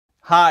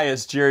Hi,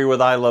 it's Jerry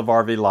with I Love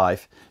RV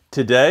Life.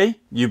 Today,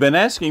 you've been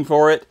asking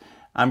for it,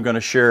 I'm going to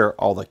share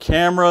all the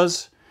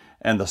cameras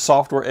and the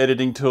software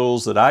editing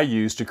tools that I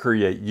use to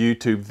create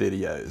YouTube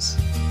videos.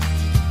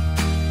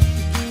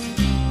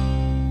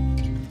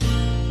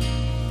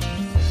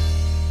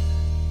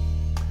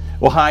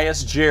 Well, hi,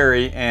 it's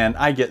Jerry, and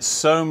I get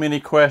so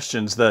many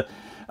questions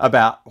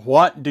about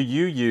what do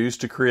you use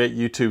to create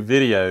YouTube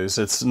videos.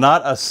 It's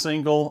not a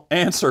single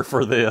answer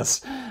for this.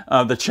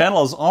 The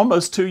channel is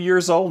almost 2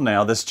 years old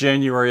now. This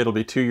January it'll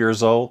be 2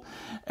 years old.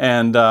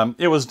 And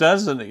it was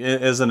done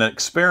as an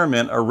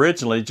experiment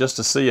originally just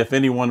to see if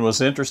anyone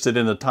was interested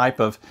in the type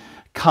of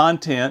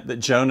content that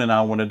Joan and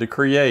I wanted to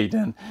create.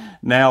 And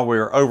now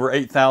we're over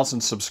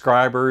 8,000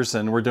 subscribers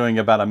and we're doing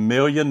about 1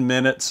 million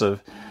minutes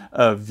of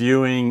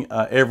viewing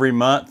every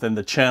month, and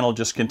the channel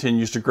just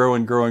continues to grow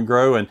and grow and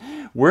grow, and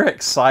we're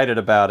excited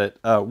about it.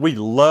 We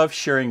love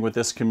sharing with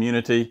this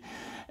community,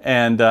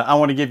 and I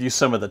want to give you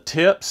some of the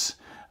tips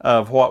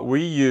of what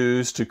we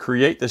use to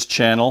create this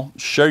channel,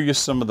 show you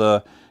some of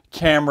the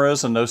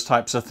cameras and those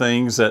types of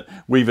things that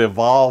we've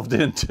evolved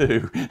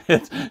into.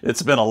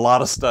 It's been a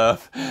lot of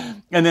stuff.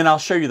 And then I'll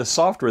show you the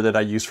software that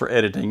I use for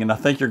editing, and I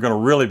think you're going to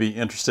really be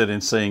interested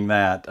in seeing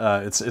that.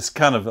 It's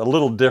kind of a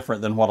little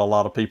different than what a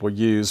lot of people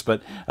use,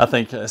 but I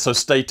think, so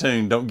stay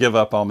tuned, don't give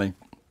up on me.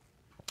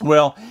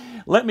 Well,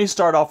 let me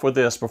start off with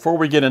this before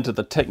we get into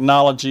the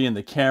technology and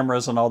the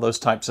cameras and all those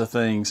types of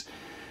things.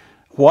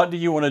 What do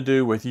you want to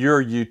do with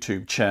your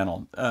YouTube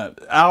channel?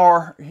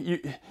 A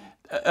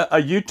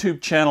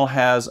YouTube channel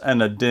has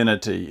an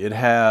identity. It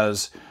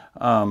has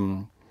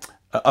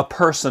a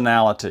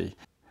personality.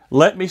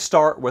 Let me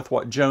start with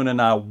what Joan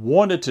and I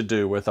wanted to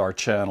do with our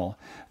channel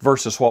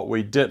versus what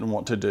we didn't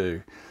want to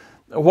do.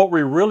 What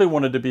we really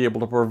wanted to be able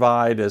to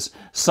provide is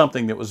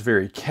something that was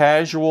very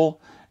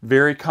casual,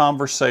 very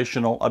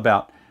conversational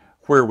about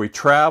where we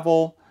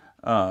travel,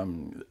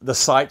 the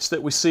sites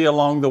that we see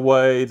along the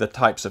way, the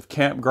types of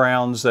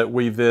campgrounds that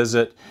we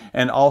visit,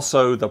 and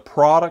also the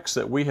products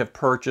that we have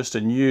purchased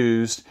and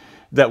used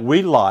that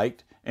we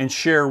liked and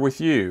share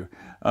with you.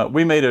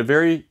 We made a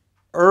very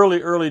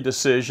early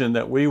decision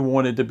that we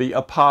wanted to be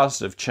a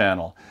positive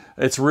channel.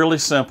 It's really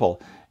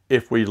simple.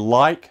 If we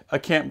like a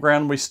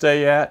campground we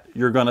stay at,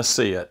 you're going to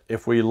see it.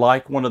 If we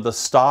like one of the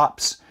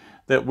stops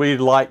that we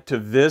like to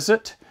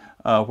visit,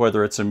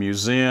 whether it's a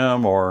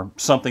museum or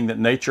something that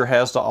nature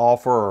has to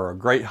offer, or a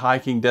great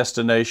hiking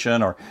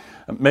destination, or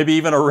maybe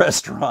even a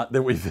restaurant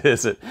that we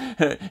visit,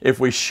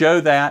 if we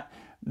show that,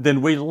 then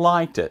we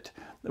liked it,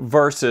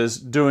 versus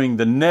doing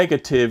the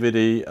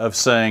negativity of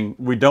saying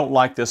we don't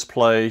like this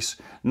place.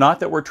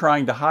 Not that we're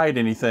trying to hide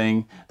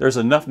anything. There's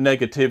enough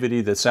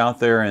negativity that's out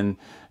there in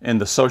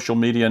the social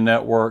media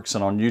networks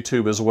and on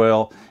YouTube as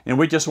well. And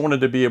we just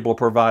wanted to be able to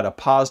provide a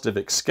positive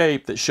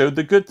escape that showed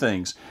the good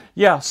things.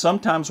 Yeah,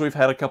 sometimes we've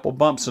had a couple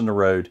bumps in the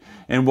road,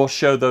 and we'll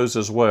show those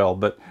as well,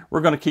 but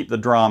we're going to keep the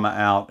drama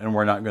out, and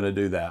we're not going to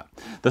do that.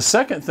 The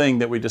second thing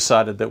that we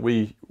decided that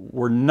we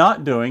were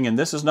not doing, and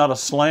this is not a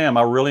slam,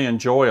 I really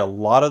enjoy a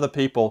lot of the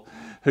people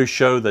who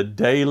show the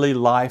daily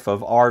life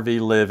of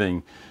RV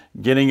living,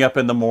 getting up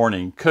in the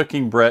morning,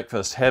 cooking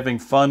breakfast, having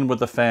fun with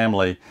the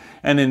family,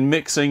 and then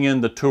mixing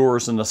in the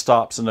tours and the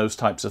stops and those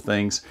types of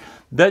things.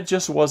 That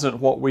just wasn't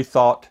what we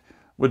thought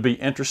would be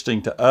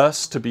interesting to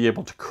us to be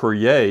able to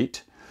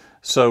create.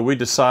 So we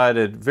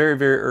decided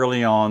very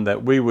early on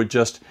that we would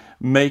just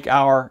make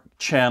our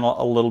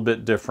channel a little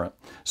bit different.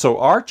 So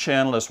our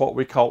channel is what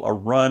we call a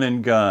run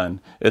and gun.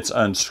 It's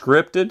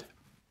unscripted.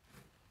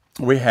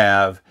 We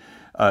have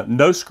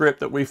no script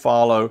that we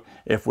follow.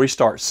 If we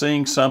start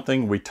seeing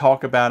something, we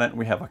talk about it, and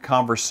we have a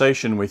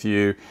conversation with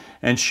you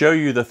and show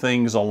you the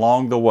things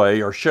along the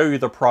way, or show you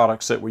the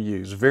products that we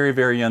use. Very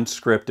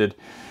unscripted.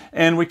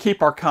 And we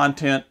keep our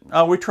content,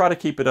 we try to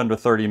keep it under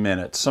 30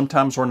 minutes.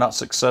 Sometimes we're not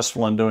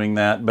successful in doing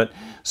that, but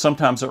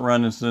sometimes it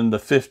runs in the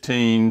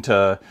 15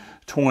 to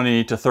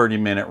 20 to 30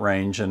 minute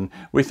range, and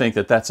we think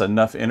that that's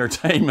enough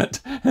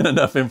entertainment and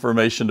enough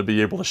information to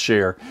be able to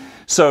share.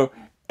 So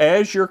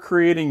as you're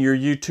creating your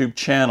YouTube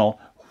channel,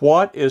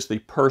 what is the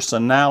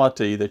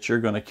personality that you're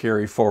going to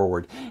carry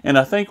forward? And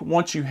I think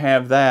once you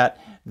have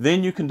that,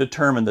 then you can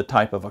determine the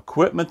type of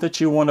equipment that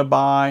you want to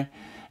buy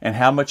and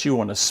how much you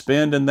want to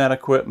spend in that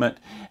equipment,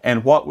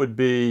 and what would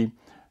be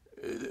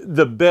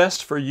the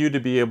best for you to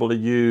be able to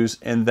use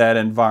in that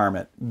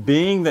environment.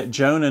 Being that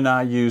Joan and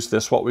I use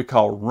this, what we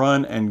call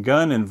run and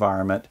gun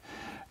environment,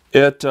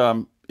 it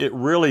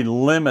really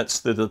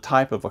limits the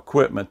type of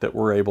equipment that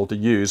we're able to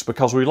use,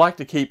 because we like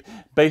to keep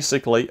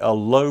basically a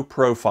low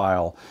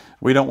profile.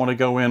 We don't want to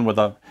go in with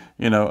a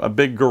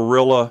big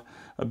gorilla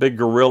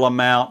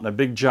mount and a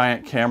big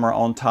giant camera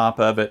on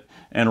top of it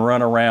and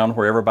run around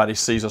where everybody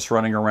sees us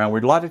running around.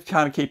 We'd like to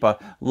kind of keep a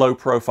low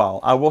profile.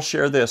 I will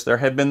share this. There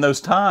have been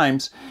those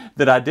times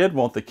that I did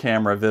want the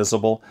camera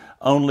visible,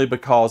 only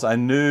because I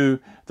knew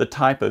the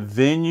type of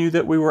venue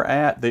that we were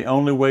at. The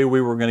only way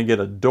we were going to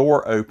get a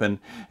door open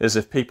is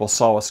if people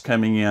saw us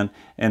coming in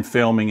and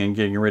filming and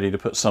getting ready to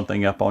put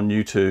something up on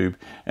YouTube,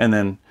 and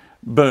then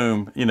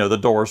boom, you know, the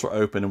doors were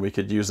open and we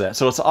could use that.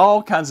 So it's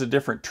all kinds of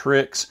different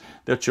tricks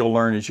that you'll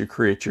learn as you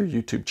create your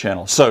YouTube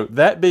channel. So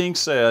that being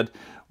said,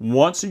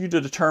 once you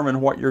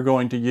determine what you're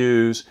going to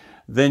use,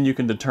 then you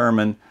can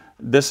determine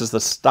this is the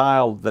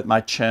style that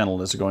my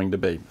channel is going to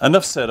be.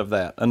 Enough said of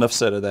that. Enough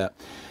said of that.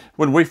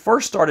 When we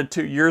first started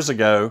 2 years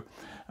ago,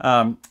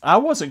 I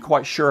wasn't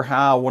quite sure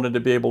how I wanted to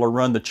be able to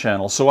run the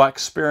channel, so I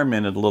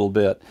experimented a little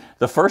bit.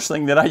 The first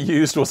thing that I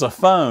used was a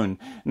phone.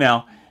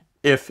 Now,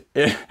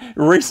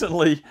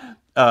 recently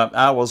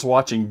I was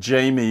watching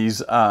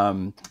Jamie's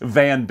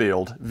van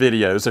build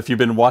videos. If you've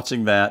been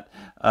watching that,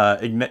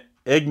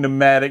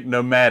 Ignomatic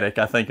Nomadic,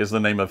 I think is the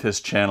name of his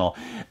channel.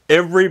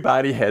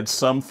 Everybody had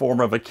some form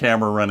of a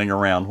camera running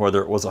around,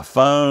 whether it was a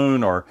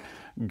phone or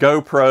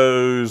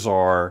GoPros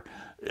or,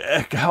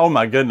 oh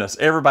my goodness,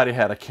 everybody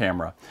had a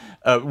camera.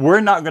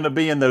 We're not going to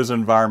be in those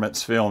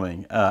environments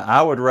filming.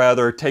 I would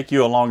rather take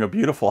you along a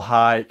beautiful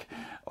hike,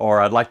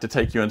 or I'd like to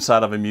take you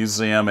inside of a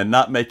museum and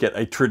not make it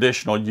a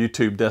traditional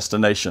YouTube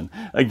destination.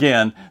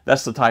 Again,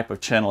 that's the type of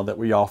channel that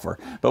we offer.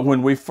 But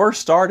when we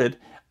first started,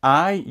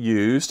 I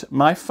used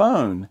my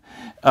phone.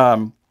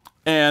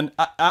 And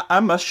I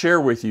must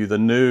share with you the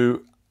new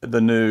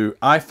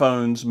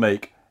iPhones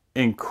make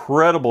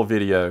incredible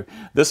video.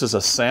 This is a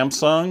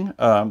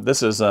Samsung.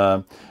 This is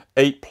a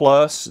 8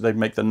 Plus. They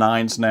make the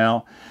 9s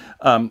now.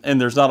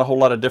 And there's not a whole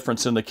lot of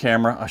difference in the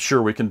camera. I'm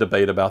sure we can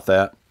debate about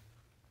that.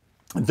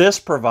 This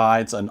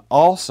provides an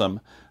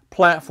awesome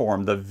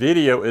platform. The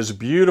video is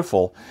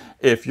beautiful.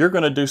 If you're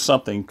going to do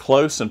something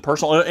close and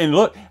personal, and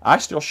look, I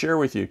still share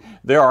with you,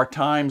 there are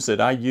times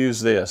that I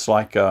use this,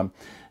 like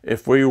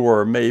if we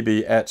were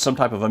maybe at some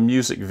type of a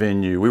music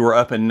venue. We were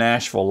up in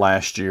Nashville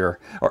last year,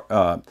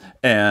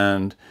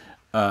 and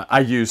I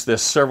used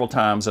this several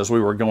times as we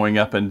were going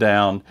up and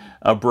down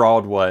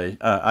Broadway.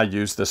 I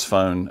used this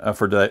phone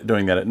for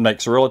doing that. It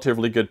makes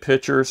relatively good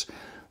pictures.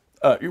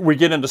 We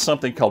get into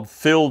something called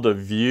field of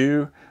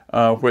view,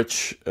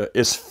 which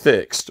is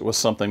fixed with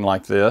something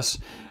like this.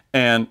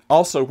 And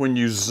also when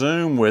you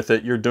zoom with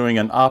it, you're doing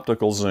an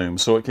optical zoom.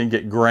 So it can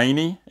get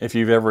grainy if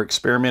you've ever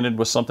experimented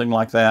with something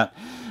like that.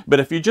 But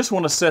if you just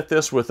want to set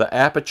this with the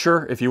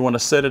aperture, if you want to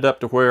set it up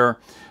to where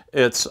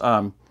it's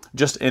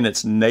just in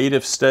its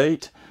native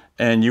state,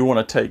 and you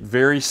want to take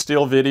very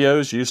still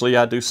videos, usually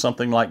I do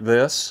something like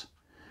this,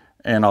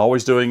 and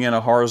always doing in a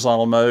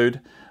horizontal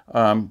mode.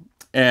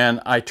 And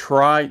I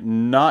try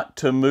not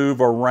to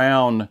move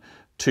around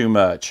too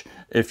much.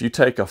 If you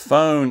take a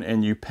phone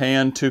and you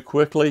pan too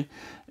quickly,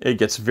 it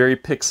gets very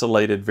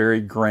pixelated, very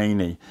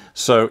grainy.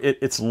 So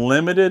it's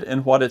limited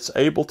in what it's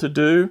able to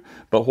do,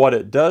 but what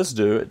it does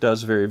do, it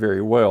does very,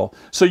 very well.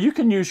 So you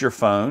can use your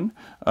phone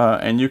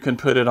and you can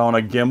put it on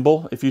a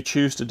gimbal if you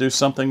choose to do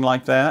something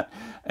like that.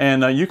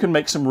 And you can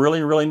make some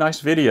really, really nice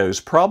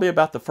videos. Probably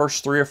about the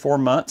first 3 or 4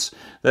 months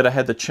that I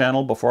had the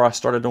channel before I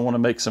started to want to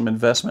make some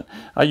investment,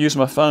 I used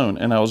my phone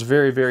and I was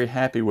very, very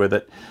happy with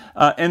it.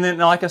 And then,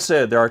 like I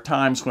said, there are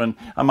times when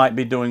I might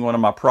be doing one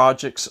of my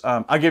projects.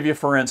 I'll give you,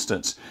 for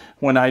instance,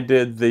 when I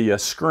did the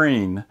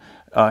screen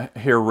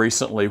here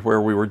recently where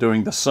we were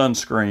doing the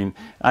sunscreen,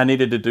 I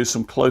needed to do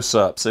some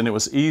close-ups, and it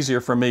was easier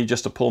for me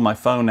just to pull my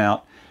phone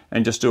out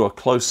and just do a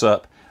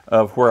close-up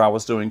of where I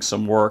was doing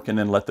some work and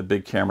then let the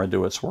big camera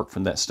do its work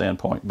from that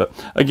standpoint. But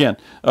again,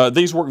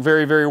 these work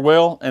very, very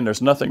well, and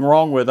there's nothing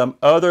wrong with them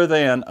other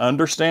than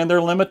understand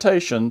their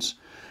limitations.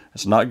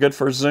 It's not good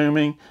for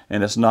zooming,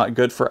 and it's not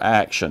good for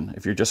action.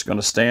 If you're just going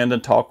to stand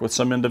and talk with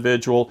some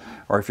individual,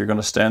 or if you're going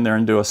to stand there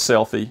and do a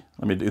selfie,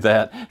 let me do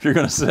that. If you're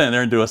going to stand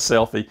there and do a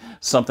selfie,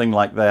 something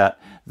like that,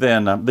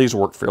 then these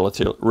work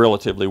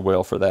relatively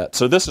well for that.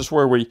 So this is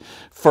where we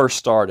first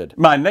started.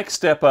 My next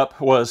step up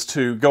was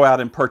to go out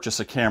and purchase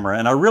a camera,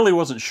 and I really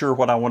wasn't sure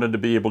what I wanted to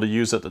be able to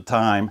use at the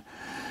time.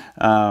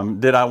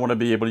 Did I want to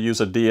be able to use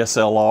a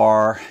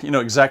DSLR? You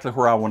know, exactly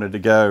where I wanted to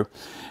go.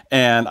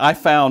 And I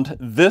found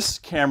this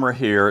camera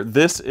here.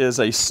 This is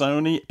a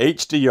Sony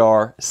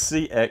HDR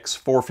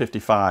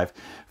CX455.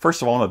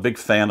 First of all, I'm a big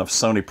fan of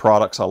Sony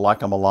products. I like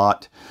them a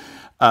lot.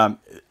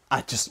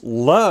 I just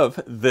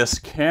love this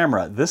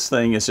camera. This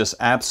thing is just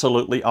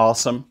absolutely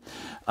awesome.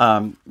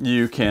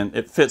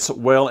 It fits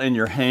well in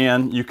your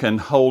hand. You can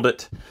hold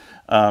it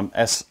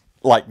as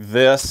like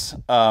this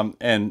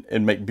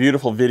and make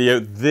beautiful video.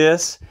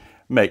 This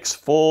makes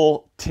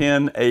full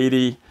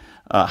 1080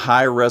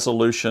 high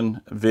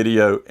resolution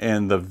video,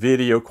 and the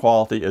video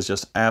quality is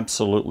just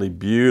absolutely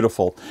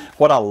beautiful.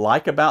 What I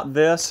like about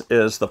this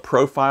is the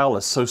profile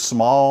is so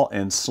small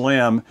and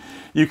slim.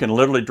 You can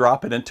literally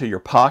drop it into your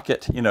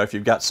pocket. You know, if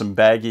you've got some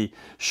baggy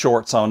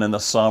shorts on in the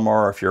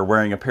summer, or if you're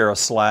wearing a pair of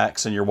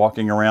slacks and you're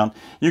walking around,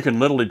 you can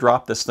literally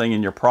drop this thing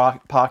in your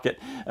pocket.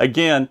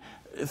 Again,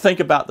 think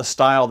about the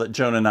style that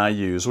Joan and I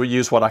use. We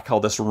use what I call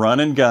this run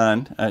and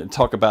gun.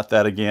 Talk about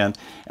that again.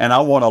 And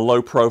I want a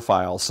low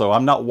profile, so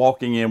I'm not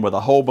walking in with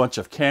a whole bunch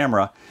of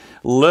camera.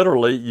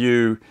 Literally,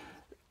 you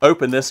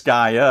open this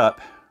guy up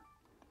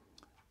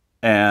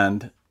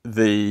and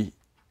the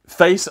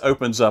face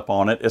opens up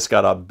on it. It's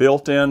got a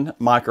built-in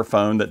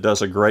microphone that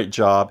does a great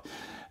job.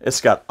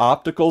 It's got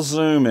optical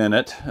zoom in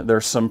it.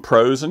 There's some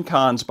pros and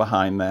cons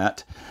behind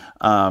that.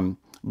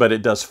 But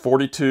it does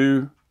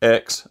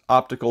 42x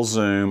optical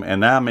zoom,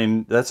 and I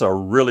mean, that's a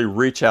really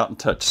reach out and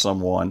touch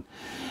someone.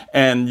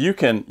 And you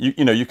can,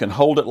 you can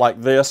hold it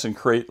like this and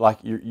create, like,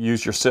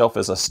 use yourself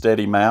as a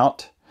steady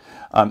mount.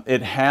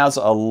 It has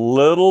a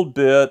little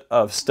bit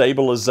of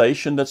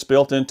stabilization that's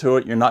built into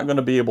it. You're not going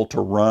to be able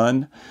to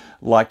run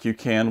like you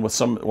can with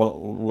some,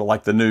 well,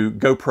 like the new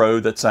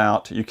GoPro that's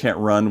out. You can't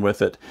run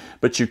with it,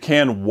 but you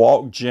can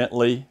walk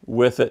gently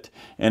with it,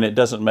 and it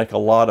doesn't make a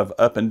lot of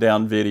up and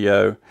down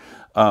video.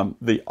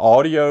 The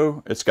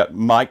audio, it's got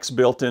mics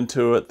built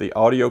into it. The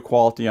audio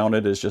quality on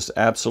it is just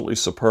absolutely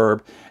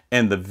superb.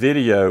 And the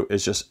video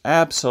is just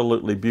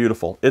absolutely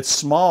beautiful. It's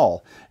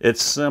small.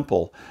 It's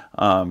simple.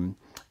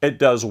 It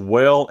does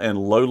well in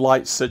low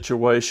light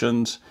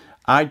situations.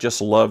 I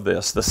just love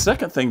this. The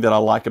second thing that I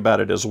like about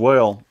it as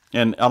well,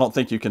 and I don't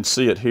think you can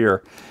see it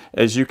here,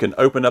 is you can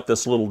open up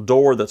this little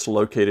door that's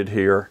located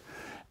here.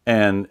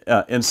 And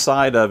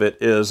inside of it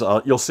is,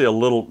 you'll see a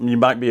little, you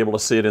might be able to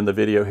see it in the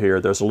video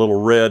here, there's a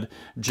little red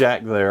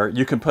jack there.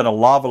 You can put a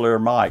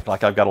lavalier mic,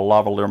 like I've got a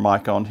lavalier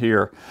mic on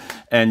here,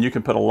 and you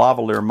can put a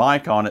lavalier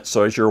mic on it,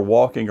 so as you're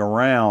walking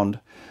around,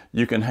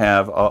 you can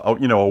have a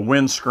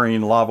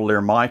windscreen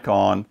lavalier mic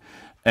on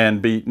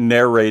and be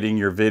narrating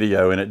your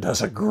video, and it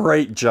does a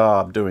great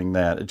job doing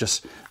that.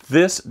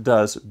 This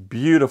does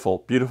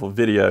beautiful, beautiful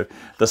video.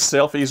 The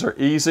selfies are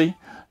easy.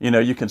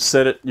 You can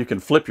set it, you can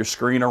flip your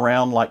screen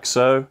around like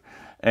so,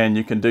 and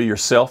you can do your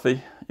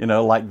selfie,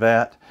 like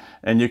that,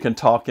 and you can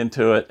talk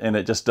into it, and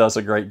it just does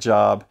a great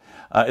job.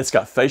 It's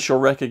got facial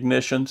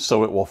recognition,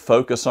 so it will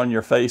focus on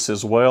your face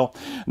as well.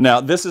 Now,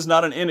 this is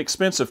not an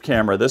inexpensive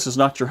camera. This is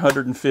not your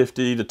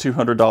 $150 to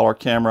 $200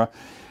 camera.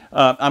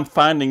 I'm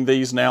finding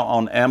these now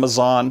on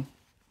Amazon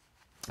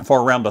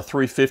for around the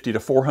 $350 to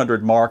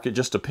 $400 mark. It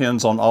just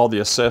depends on all the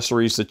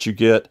accessories that you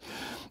get.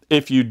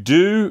 If you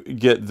do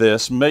get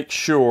this, make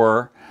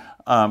sure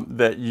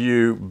that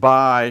you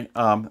buy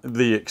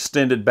the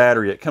extended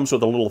battery. It comes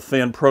with a little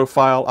thin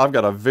profile. I've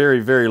got a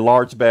very, very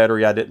large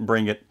battery. I didn't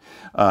bring it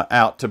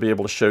out to be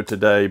able to show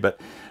today,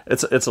 but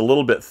it's a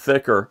little bit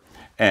thicker.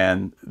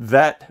 And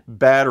that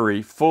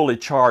battery fully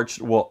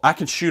charged, well, I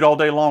can shoot all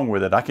day long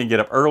with it. I can get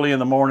up early in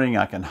the morning,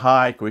 I can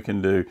hike, we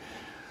can do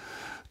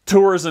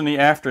tours in the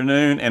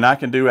afternoon, and I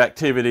can do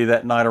activity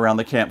that night around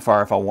the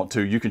campfire if I want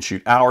to. You can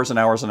shoot hours and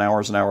hours and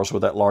hours and hours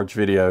with that large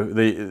video.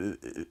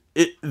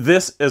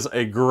 This is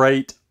a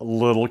great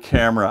little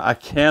camera. I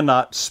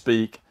cannot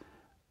speak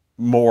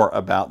more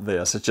about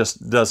this. It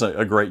just does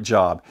a great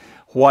job.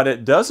 What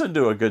it doesn't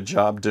do a good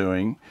job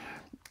doing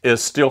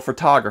is still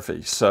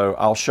photography. So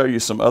I'll show you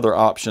some other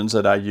options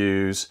that I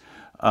use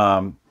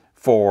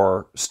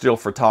for still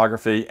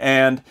photography.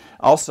 And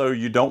also,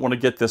 you don't want to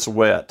get this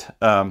wet.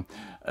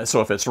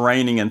 So if it's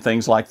raining and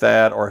things like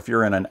that, or if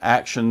you're in an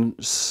action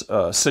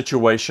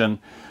situation,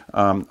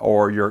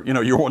 or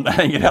you're wanting to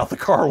hang it out the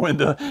car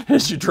window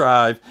as you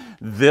drive,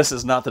 this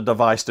is not the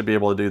device to be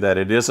able to do that.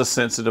 It is a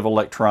sensitive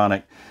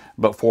electronic,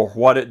 but for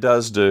what it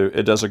does do,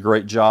 it does a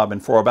great job.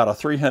 And for about a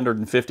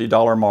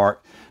 $350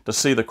 mark, to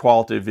see the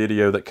quality of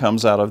video that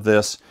comes out of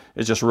this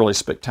is just really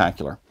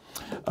spectacular.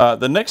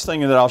 The next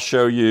thing that I'll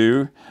show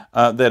you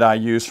that I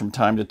use from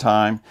time to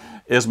time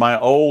is my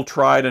old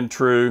tried and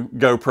true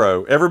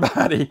GoPro.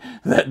 Everybody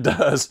that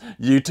does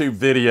YouTube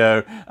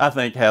video, I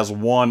think, has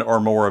one or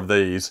more of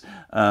these.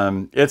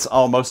 It's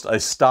almost a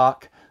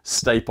stock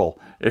staple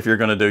if you're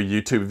going to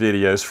do YouTube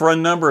videos for a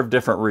number of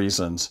different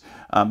reasons.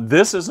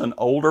 This is an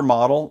older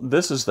model.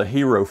 This is the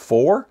Hero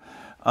 4.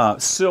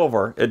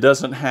 Silver. It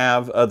doesn't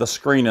have the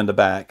screen in the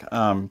back.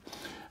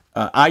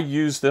 I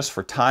use this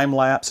for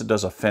time-lapse. It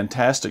does a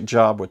fantastic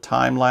job with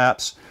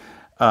time-lapse.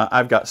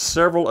 I've got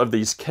several of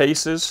these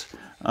cases.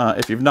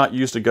 If you've not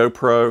used a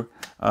GoPro,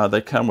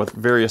 they come with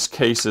various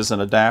cases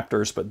and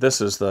adapters, but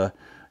this is the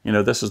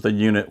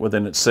unit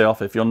within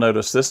itself. If you'll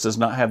notice, this does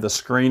not have the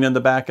screen in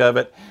the back of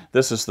it.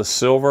 This is the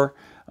silver.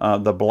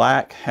 The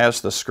black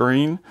has the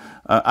screen.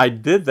 I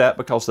did that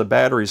because the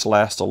batteries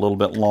last a little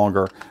bit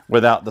longer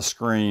without the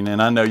screen,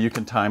 and I know you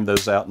can time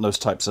those out and those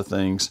types of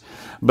things.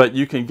 But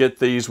you can get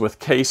these with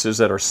cases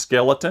that are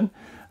skeleton.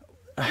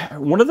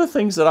 One of the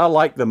things that I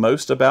like the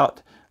most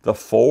about the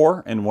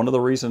 4, and one of the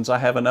reasons I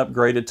haven't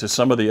upgraded to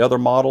some of the other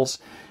models,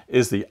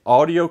 is the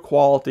audio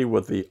quality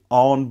with the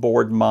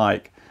onboard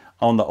mic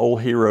on the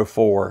old Hero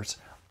 4s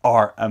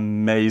are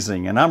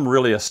amazing. And I'm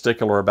really a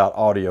stickler about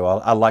audio.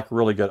 I like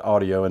really good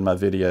audio in my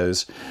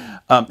videos.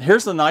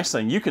 Here's the nice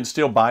thing. You can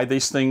still buy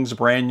these things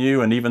brand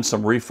new, and even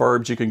some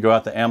refurbs. You can go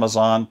out to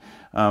Amazon.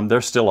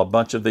 There's still a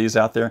bunch of these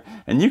out there,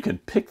 and you can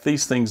pick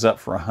these things up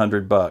for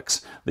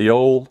 $100. The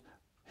old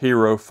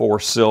Hero 4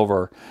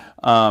 Silver.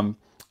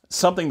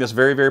 Something that's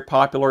very, very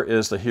popular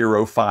is the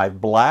Hero 5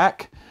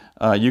 Black.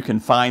 You can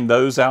find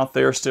those out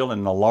there still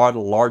in a lot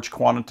of large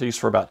quantities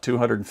for about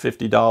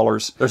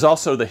 $250. There's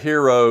also the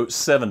Hero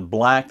 7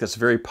 Black that's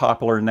very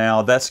popular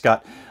now. That's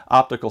got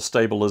optical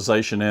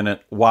stabilization in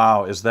it.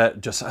 Wow, is that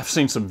just, I've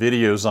seen some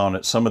videos on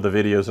it. Some of the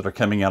videos that are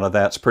coming out of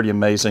that's pretty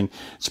amazing.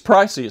 It's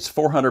pricey, it's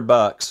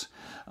 $400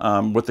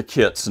 with the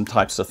kits and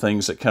types of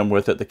things that come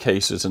with it, the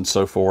cases and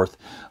so forth.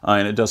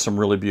 And it does some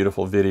really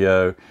beautiful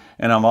video.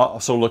 And I'm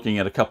also looking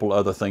at a couple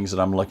other things that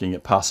I'm looking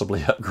at possibly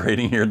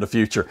upgrading here in the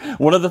future.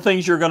 One of the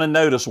things you're going to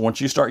notice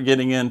once you start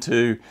getting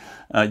into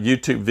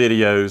YouTube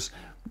videos,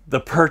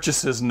 the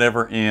purchases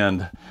never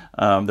end.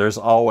 There's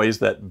always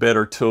that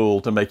better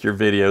tool to make your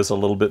videos a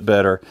little bit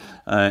better,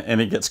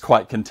 and it gets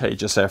quite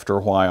contagious after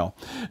a while.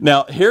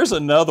 Now, here's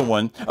another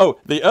one. Oh,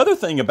 the other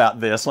thing about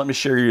this, let me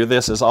share you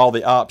this, is all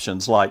the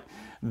options. Like,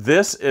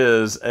 this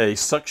is a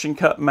suction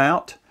cup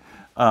mount.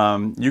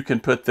 You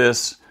can put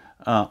this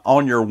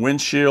on your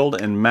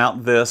windshield and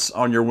mount this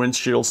on your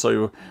windshield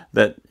so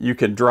that you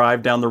can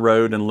drive down the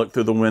road and look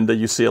through the window.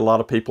 You see a lot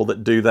of people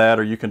that do that.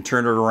 Or you can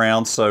turn it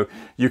around so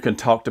you can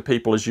talk to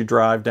people as you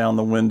drive down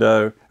the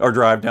window or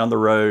drive down the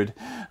road.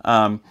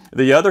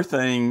 The other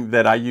thing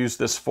that I use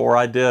this for,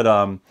 I did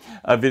a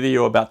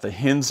video about the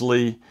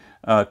Hensley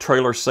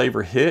Trailer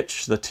Saver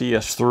hitch, the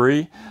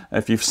TS3,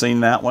 if you've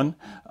seen that one.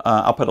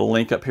 I'll put a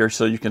link up here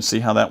so you can see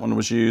how that one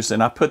was used.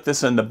 And I put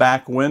this in the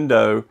back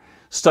window,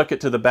 stuck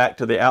it to the back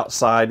to the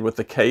outside with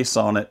the case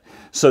on it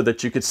so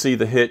that you could see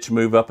the hitch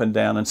move up and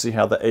down and see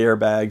how the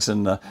airbags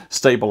and the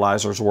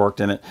stabilizers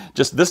worked in it.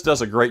 Just, this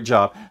does a great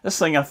job. This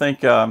thing, I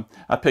think I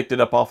picked it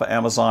up off of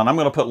Amazon. I'm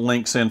going to put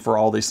links in for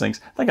all these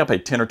things. I think I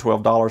paid $10 or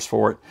 $12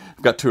 for it.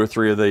 I've got 2 or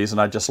 3 of these and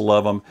I just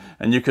love them.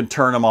 And you can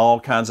turn them all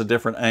kinds of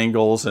different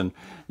angles and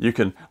you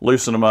can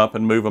loosen them up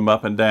and move them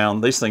up and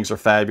down. These things are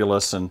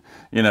fabulous, and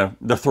you know,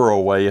 they're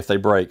throwaway if they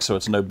break, so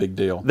it's no big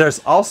deal. There's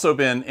also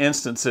been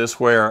instances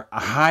where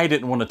I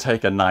didn't want to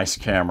take a nice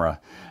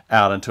camera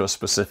out into a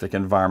specific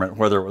environment,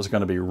 whether it was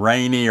going to be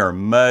rainy or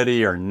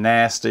muddy or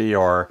nasty,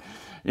 or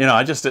you know,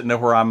 I just didn't know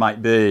where I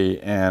might be,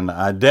 and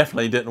I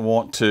definitely didn't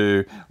want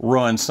to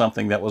run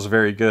something that was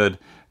very good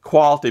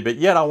quality, but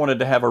yet I wanted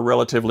to have a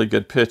relatively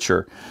good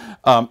picture.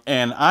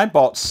 And I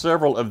bought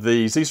several of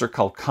these. These are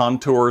called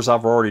Contours.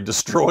 I've already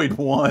destroyed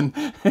one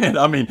and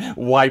I mean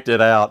wiped it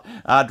out.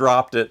 I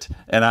dropped it,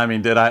 and I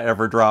mean, did I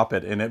ever drop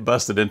it? And it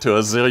busted into a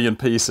zillion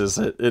pieces.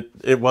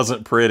 It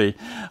wasn't pretty,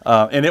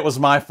 and it was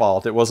my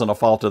fault. It wasn't a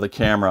fault of the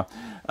camera.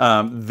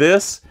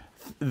 This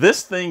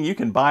thing you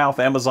can buy off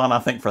Amazon, I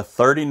think, for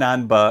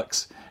 39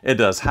 bucks. It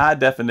does high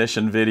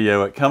definition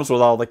video. It comes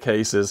with all the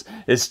cases.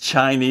 It's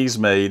Chinese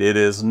made. It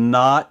is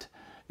not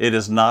a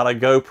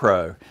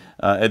GoPro.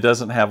 It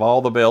doesn't have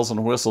all the bells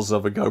and whistles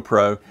of a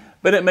GoPro,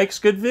 but it makes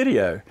good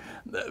video.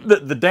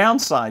 The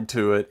downside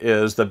to it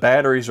is the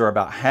batteries are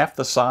about half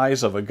the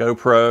size of a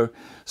GoPro,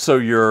 so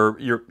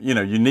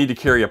you need to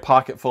carry a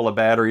pocket full of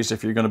batteries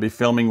if you're going to be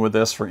filming with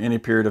this for any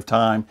period of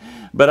time.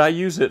 But I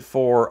use it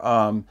for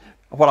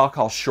what I'll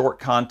call short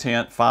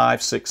content,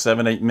 5, 6,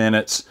 7, 8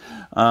 minutes.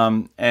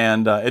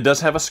 It does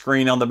have a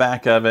screen on the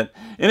back of it,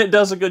 and it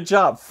does a good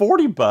job.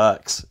 40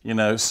 bucks, you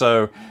know,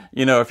 so,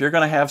 you know, if you're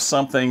going to have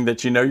something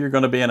that you know you're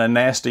going to be in a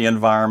nasty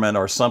environment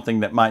or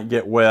something that might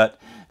get wet,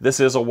 this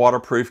is a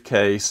waterproof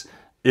case.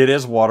 It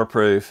is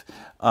waterproof,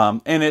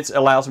 and it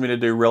allows me to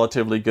do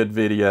relatively good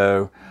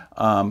video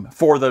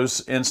for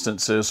those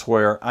instances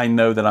where I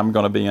know that I'm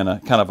going to be in a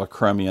kind of a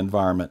crummy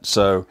environment.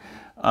 So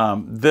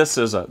this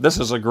is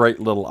a great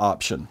little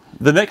option.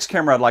 The next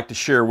camera I'd like to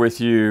share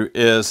with you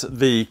is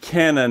the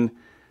Canon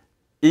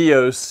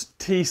EOS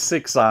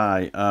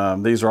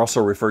T6i. These are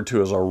also referred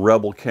to as a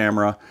Rebel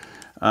camera.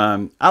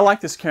 I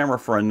like this camera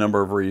for a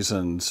number of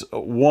reasons.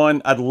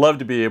 One, I'd love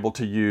to be able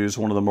to use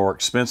one of the more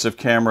expensive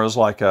cameras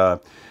like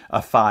a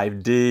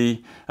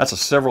 5D. That's a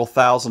several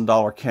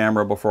 $1,000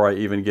 camera before I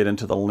even get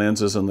into the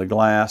lenses and the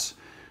glass.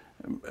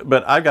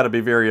 But I've got to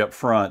be very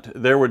upfront.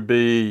 There would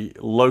be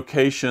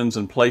locations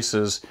and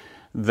places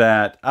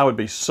that I would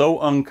be so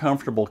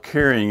uncomfortable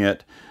carrying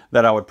it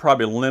that I would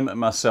probably limit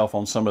myself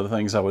on some of the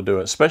things I would do,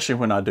 especially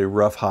when I do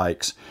rough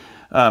hikes.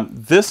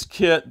 This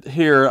kit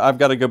here, I've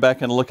got to go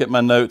back and look at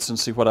my notes and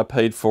see what I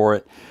paid for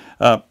it.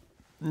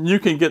 You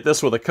can get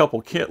this with a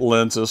couple kit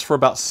lenses for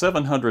about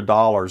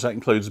 $700. That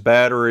includes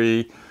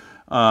battery.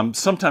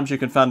 Sometimes you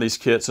can find these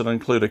kits that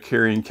include a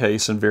carrying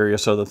case and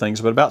various other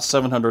things, but about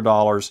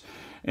 $700.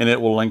 And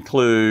it will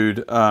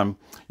include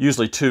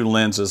usually 2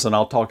 lenses, and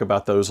I'll talk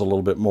about those a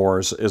little bit more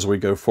as we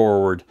go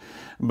forward.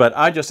 But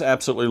I just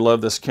absolutely love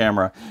this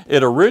camera.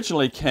 It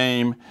originally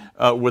came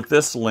with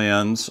this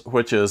lens,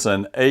 which is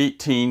an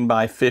 18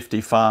 by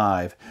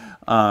 55.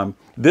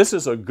 This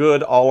is a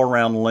good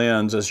all-around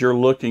lens as you're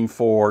looking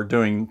for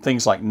doing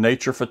things like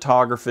nature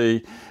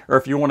photography, or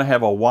if you want to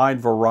have a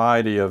wide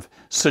variety of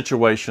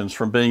situations,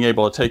 from being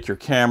able to take your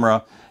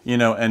camera, you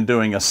know, and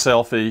doing a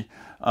selfie,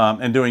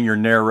 and doing your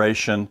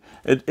narration.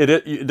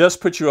 It does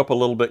put you up a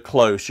little bit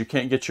close. You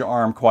can't get your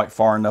arm quite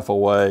far enough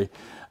away.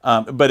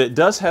 But it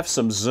does have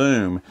some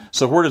zoom.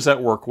 So where does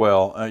that work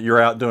well?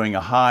 You're out doing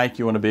a hike,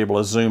 you want to be able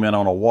to zoom in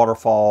on a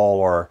waterfall,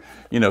 or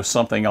you know,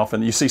 something.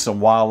 Often you see some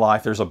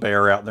wildlife, there's a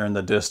bear out there in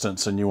the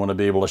distance, and you want to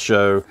be able to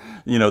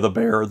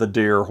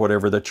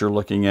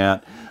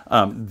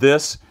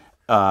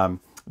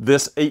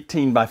this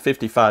 18 by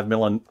 55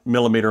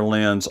 millimeter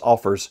lens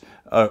offers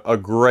a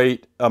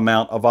great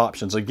amount of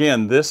options.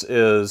 Again, this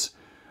is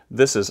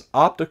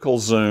optical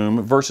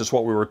zoom versus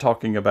what we were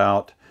talking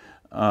about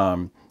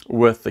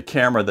with the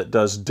camera that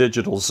does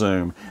digital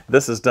zoom.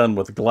 This is done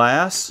with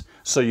glass,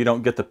 so you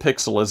don't get the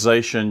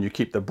pixelization. You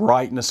keep the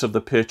brightness of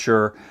the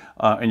picture,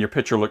 and your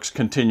picture looks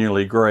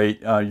continually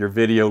great. Your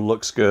video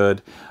looks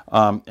good.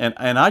 And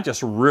I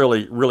just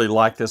really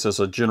like this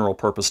as a general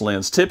purpose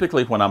lens.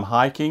 Typically when I'm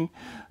hiking,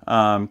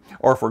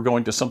 or if we're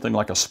going to something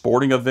like a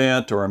sporting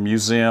event or a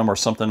museum or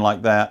something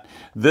like that,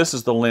 this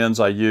is the lens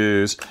I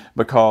use,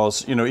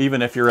 because, you know,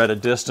 even if you're at a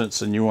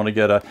distance and you want to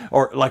get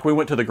or like we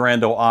went to the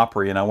Grand Ole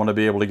Opry and I want to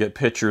be able to get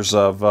pictures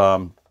of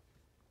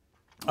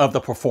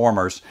the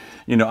performers,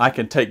 you know, I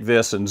can take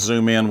this and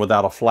zoom in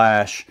without a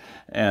flash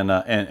and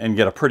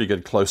get a pretty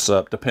good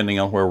close-up depending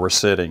on where we're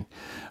sitting.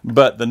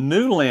 But the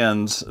new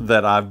lens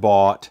that I've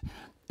bought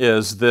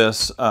is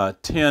this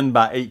 10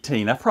 by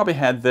 18. I've probably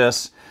had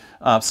this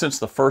since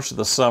the first of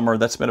the summer.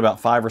 That's been about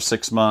 5 or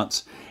 6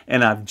 months,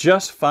 and I've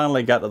just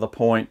finally got to the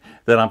point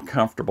that I'm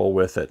comfortable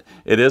with it.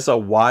 It is a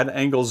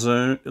wide-angle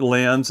zoom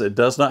lens. It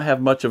does not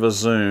have much of a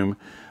zoom,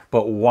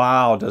 but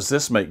wow, does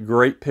this make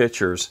great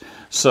pictures.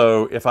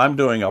 So if I'm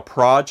doing a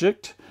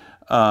project,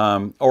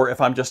 or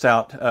if I'm just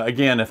out,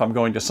 again, if I'm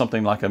going to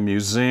something like a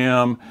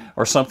museum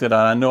or something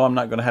that I know I'm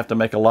not going to have to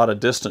make a lot of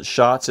distance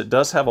shots, it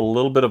does have a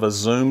little bit of a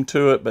zoom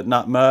to it, but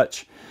not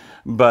much.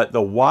 But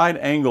the wide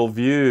angle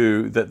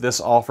view that this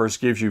offers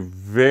gives you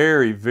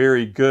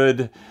very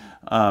good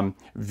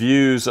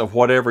views of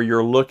whatever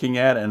you're looking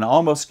at, and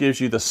almost gives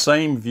you the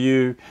same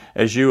view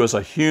as you as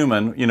a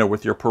human, you know,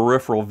 with your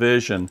peripheral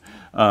vision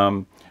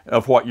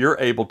of what you're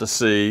able to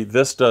see.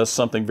 This does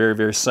something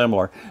very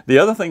similar. The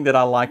other thing that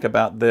I like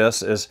about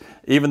this is,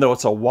 even though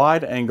it's a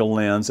wide angle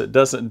lens, it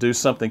doesn't do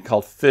something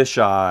called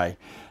fisheye.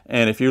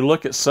 And if you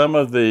look at some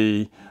of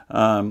the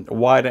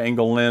wide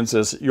angle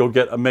lenses, you'll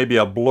get maybe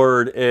a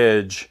blurred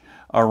edge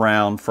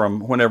around from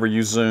whenever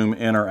you zoom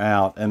in or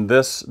out, and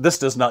this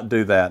does not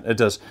do that. It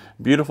does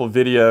beautiful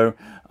video.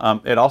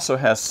 It also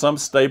has some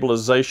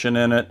stabilization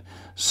in it,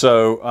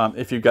 so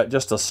if you've got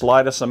just the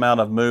slightest amount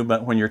of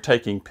movement when you're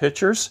taking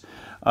pictures,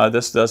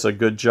 this does a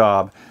good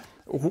job.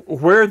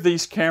 Where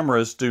these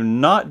cameras do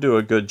not do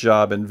a good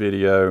job in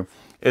video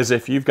is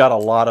if you've got a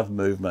lot of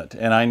movement,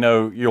 and I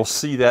know you'll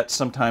see that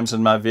sometimes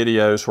in my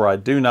videos where I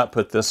do not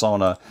put this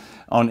on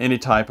any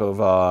type of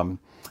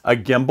a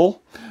gimbal.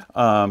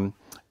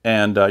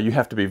 And you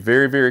have to be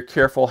very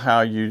careful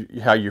how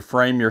you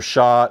frame your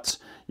shots.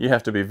 You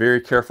have to be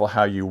very careful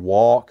how you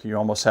walk. You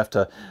almost have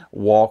to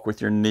walk with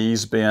your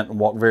knees bent and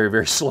walk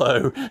very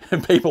slow.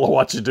 And people will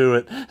watch you do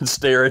it and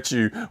stare at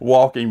you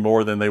walking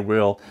more than they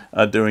will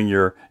doing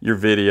your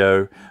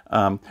video.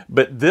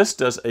 But this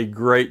does a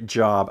great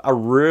job. I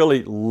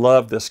really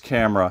love this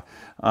camera.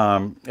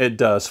 It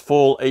does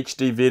full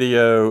HD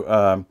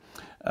video,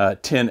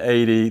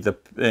 1080,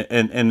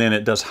 and then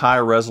it does high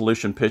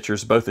resolution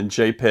pictures both in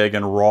JPEG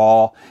and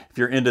RAW. If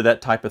you're into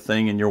that type of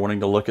thing and you're wanting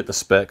to look at the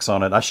specs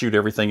on it, I shoot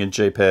everything in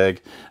JPEG.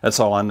 That's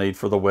all I need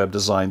for the web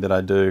design that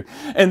I do.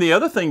 And the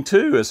other thing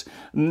too is,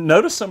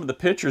 notice some of the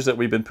pictures that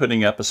we've been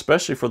putting up,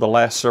 especially for the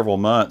last several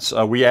months.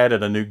 We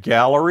added a new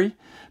gallery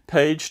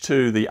page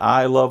to the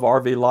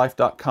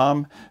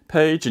ilovervlife.com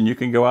page, and you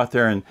can go out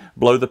there and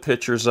blow the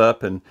pictures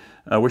up, and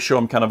we show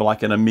them kind of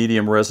like in a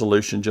medium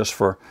resolution just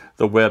for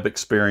the web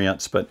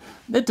experience. But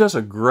it does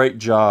a great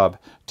job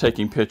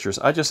taking pictures.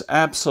 I just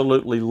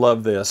absolutely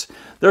love this.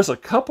 There's a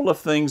couple of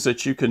things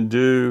that you can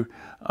do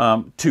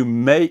to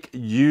make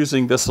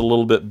using this a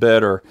little bit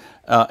better,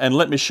 and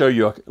let me show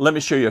you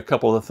a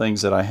couple of the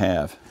things that I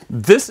have.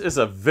 This is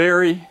a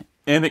very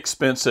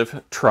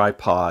inexpensive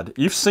tripod.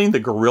 You've seen the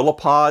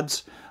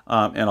GorillaPods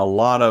and a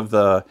lot of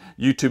the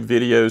YouTube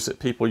videos that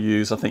people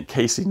use. I think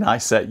Casey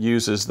Neistat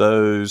uses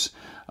those.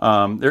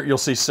 You'll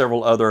see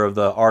several other of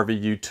the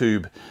RV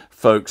YouTube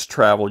folks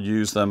travel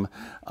use them,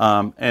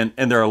 and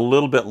they're a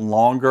little bit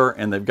longer,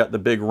 and they've got the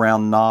big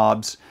round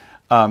knobs.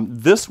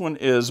 This one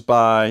is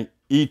by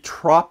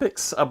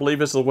eTropics, I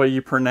believe is the way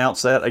you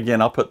pronounce that.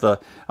 Again, I'll put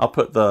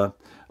the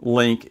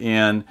link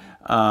in.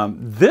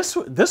 This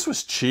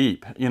was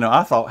cheap. You know,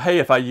 I thought, hey,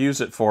 if I use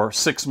it for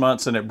 6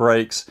 months and it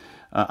breaks,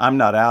 I'm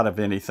not out of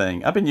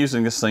anything. I've been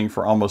using this thing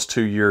for almost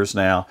 2 years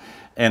now,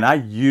 and I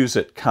use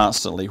it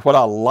constantly. What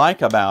I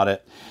like about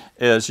it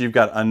is you've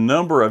got a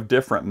number of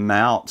different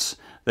mounts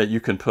that you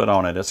can put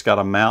on it. It's got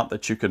a mount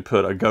that you can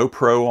put a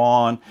GoPro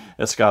on.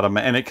 It's got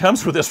and it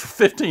comes with this for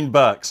 15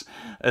 bucks.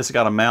 It's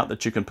got a mount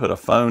that you can put a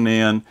phone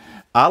in.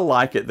 I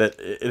like it that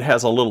it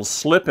has a little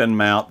slip-in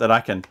mount that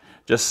I can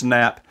just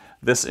snap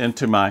this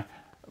into my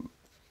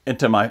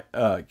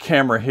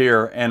camera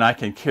here, and I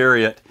can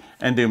carry it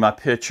and do my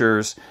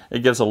pictures. It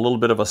gives a little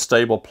bit of a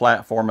stable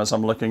platform as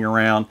I'm looking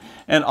around,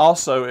 and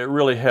also it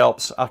really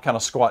helps. I'll kind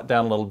of squat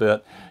down a little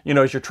bit, you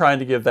know, as you're trying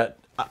to give that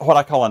what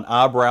I call an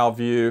eyebrow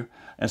view.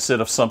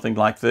 Instead of something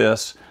like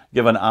this,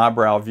 give an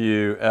eyebrow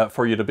view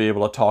for you to be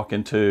able to talk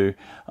into.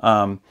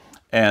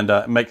 and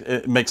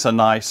it makes a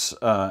nice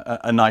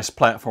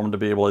platform to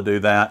be able to do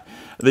that.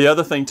 The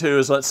other thing too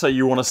is, let's say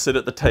you want to sit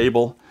at the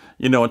table,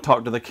 you know, and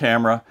talk to the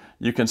camera.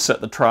 You can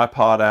set the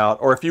tripod out,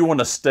 or if you want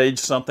to stage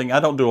something. I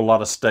don't do a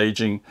lot of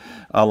staging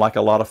like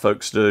a lot of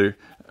folks do.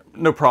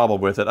 No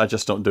problem with it. I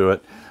just don't do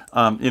it.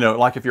 You know,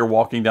 like if you're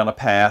walking down a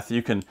path,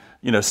 you can,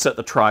 you know, set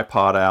the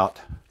tripod out,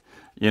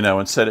 you know,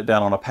 and set it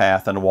down on a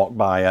path and walk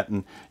by it.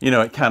 And, you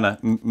know, it kind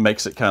of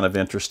makes it kind of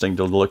interesting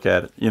to look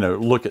at it, you know,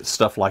 look at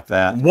stuff like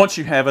that. Once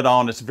you have it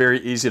on, it's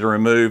very easy to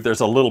remove. There's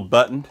a little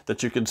button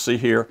that you can see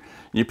here.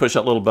 You push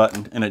that little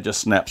button and it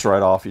just snaps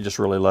right off. You just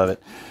really love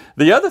it.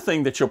 The other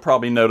thing that you'll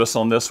probably notice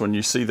on this one,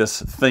 you see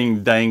this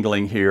thing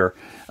dangling here.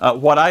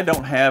 What I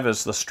don't have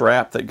is the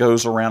strap that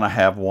goes around. I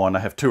have one. I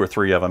have 2 or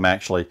 3 of them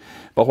actually.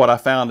 But what I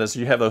found is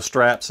you have those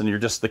straps and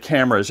the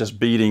camera is just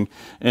beating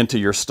into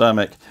your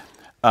stomach.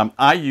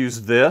 I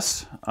use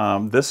this.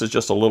 This is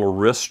just a little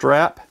wrist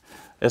strap.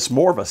 It's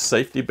more of a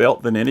safety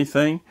belt than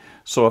anything.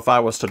 So if I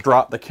was to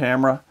drop the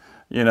camera,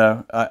 you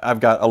know, I've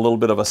got a little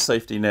bit of a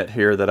safety net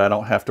here that I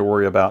don't have to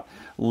worry about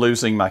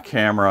losing my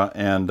camera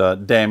and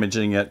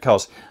damaging it,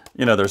 because,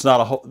 you know, there's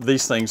not a whole,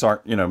 these things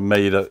aren't, you know,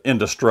 made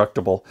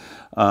indestructible.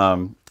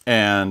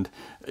 And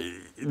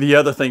the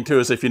other thing too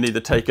is if you need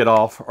to take it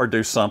off or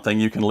do something,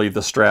 you can leave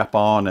the strap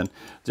on and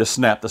just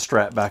snap the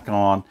strap back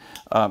on.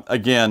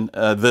 Again,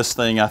 this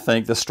thing, I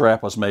think this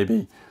strap was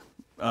maybe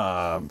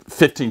 $15,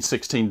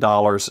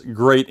 $16.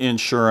 Great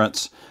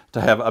insurance to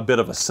have a bit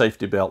of a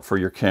safety belt for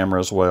your camera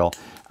as well.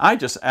 I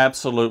just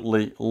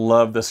absolutely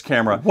love this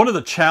camera. One of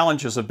the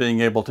challenges of being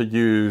able to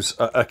use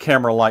a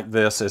camera like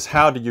this is,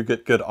 how do you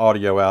get good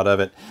audio out of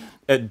it?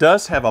 It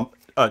does have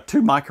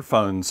 2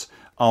 microphones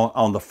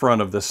on the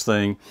front of this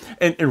thing,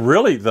 and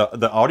really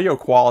the audio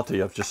quality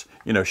of just,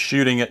 you know,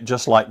 shooting it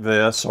just like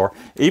this, or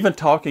even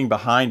talking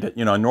behind it.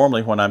 You know,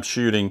 normally when I'm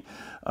shooting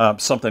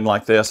something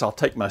like this, I'll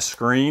take my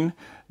screen,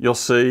 you'll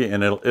see,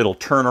 and it'll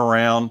turn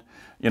around,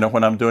 you know,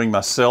 when I'm doing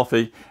my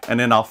selfie, and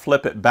then I'll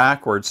flip it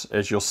backwards,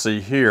 as you'll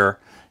see here,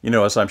 you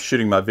know, as I'm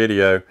shooting my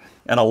video.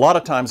 And a lot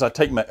of times I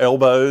take my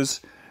elbows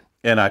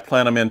and I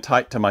plant them in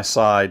tight to my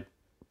side,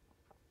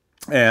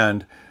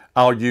 and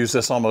I'll use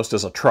this almost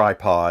as a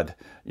tripod,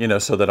 you know,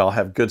 so that I'll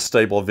have good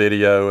stable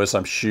video as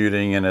I'm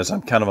shooting and as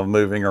I'm kind of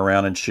moving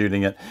around and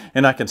shooting it.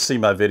 And I can see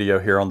my video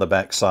here on the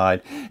back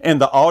side. And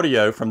the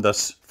audio from the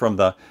 2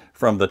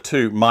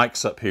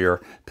 mics up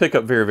here pick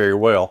up very, very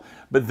well.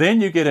 But then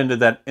you get into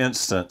that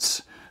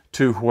instance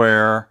to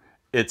where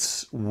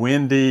it's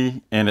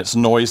windy and it's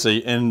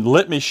noisy. And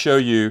let me show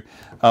you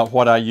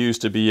what I use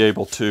to be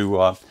able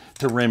to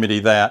remedy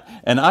that.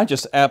 And I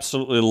just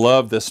absolutely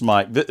love this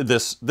mic.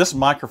 This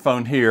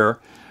microphone here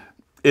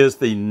is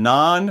the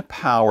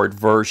non-powered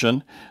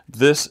version.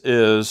 This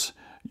is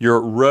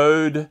your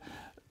Rode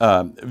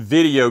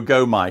Video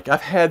Go mic.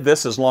 I've had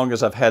this as long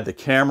as I've had the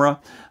camera.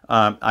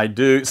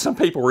 Some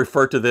people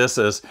refer to this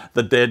as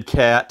the dead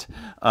cat.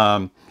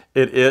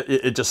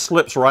 It just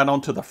slips right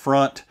onto the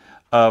front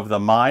of the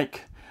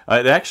mic.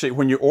 It actually,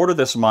 when you order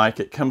this mic,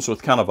 it comes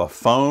with kind of a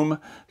foam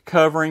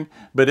covering,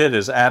 but it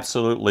is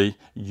absolutely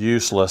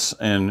useless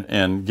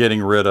in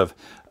getting rid of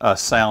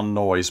sound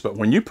noise. But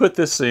when you put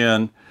this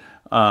in,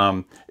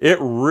 it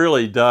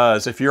really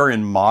does. If you're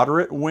in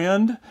moderate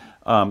wind,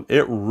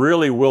 it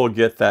really will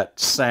get that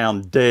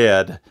sound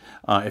dead.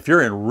 If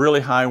you're in really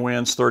high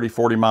winds, 30,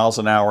 40 miles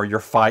an hour, you're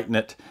fighting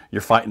it.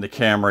 You're fighting the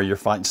camera. You're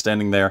fighting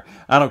standing there.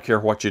 I don't care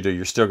what you do.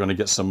 You're still going to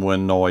get some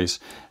wind noise.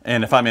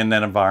 And if I'm in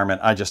that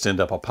environment, I just end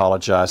up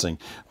apologizing.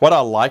 What I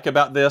like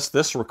about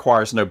this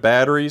requires no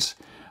batteries.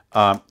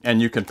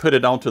 And you can put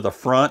it onto the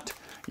front,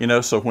 you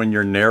know, so when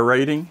you're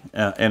narrating,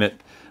 and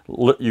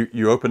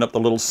you open up the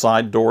little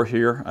side door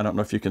here. I don't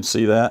know if you can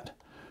see that.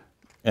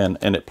 And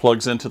it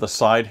plugs into the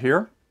side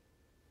here.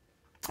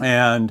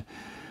 And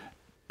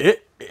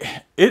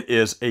it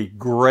is a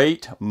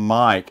great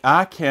mic.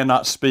 I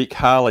cannot speak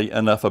highly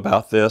enough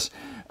about this.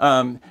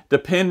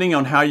 Depending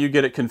on how you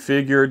get it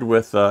configured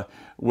with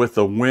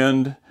the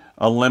wind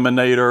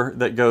eliminator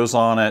that goes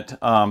on it,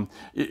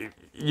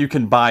 you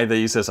can buy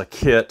these as a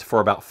kit for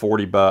about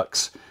 40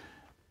 bucks.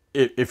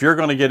 If you're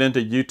going to get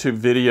into YouTube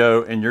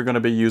video and you're going to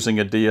be using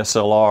a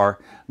DSLR,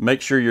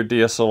 make sure your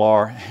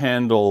DSLR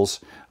handles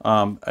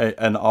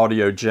an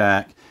audio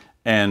jack,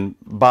 and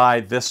buy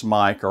this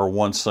mic or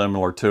one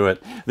similar to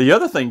it. The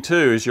other thing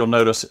too is, you'll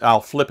notice I'll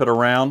flip it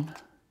around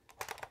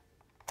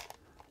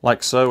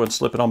like so and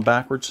slip it on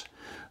backwards.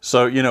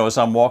 So, you know, as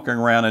I'm walking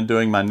around and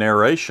doing my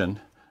narration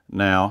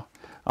now,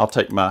 I'll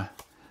take my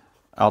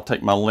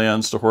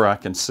lens to where I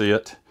can see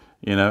it,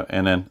 you know,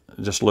 and then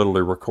just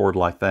literally record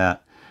like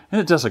that. And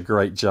it does a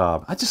great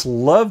job. I just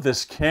love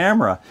this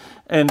camera.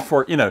 And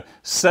for, you know,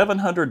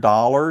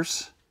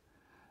 $700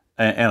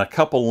 and a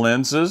couple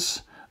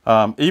lenses,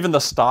 even the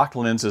stock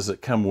lenses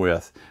that come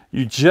with,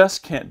 you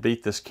just can't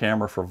beat this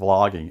camera for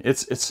vlogging.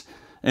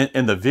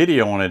 And the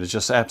video on it is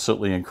just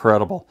absolutely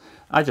incredible.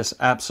 I just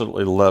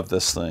absolutely love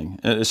this thing.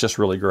 It's just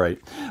really great.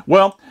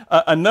 Well,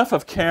 enough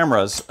of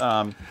cameras.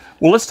 Well,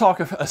 let's talk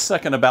a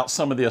second about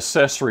some of the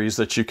accessories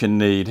that you can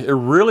need. It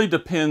really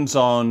depends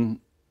on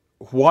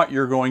what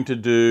you're going to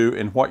do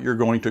and what you're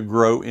going to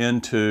grow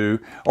into,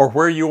 or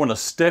where you want to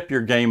step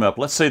your game up.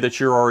 Let's say that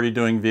you're already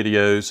doing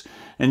videos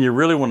and you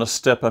really want to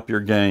step up your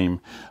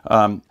game.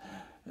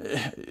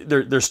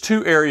 There's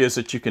two areas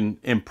that you can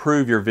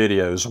improve your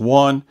videos.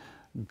 One,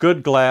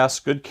 good glass,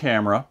 good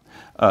camera.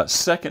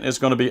 Second is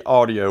going to be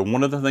audio.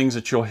 One of the things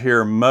that you'll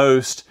hear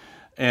most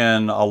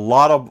in a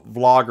lot of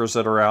vloggers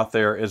that are out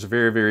there is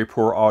very, very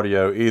poor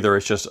audio. Either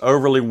it's just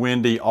overly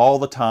windy all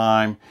the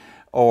time,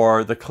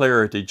 or the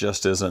clarity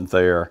just isn't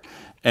there.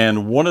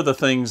 And one of the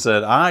things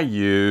that I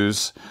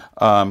use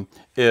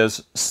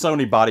is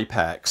Sony body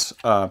packs.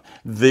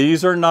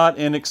 These are not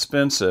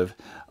inexpensive.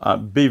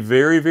 Be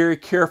very, very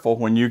careful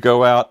when you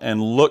go out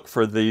and look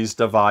for these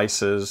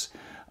devices.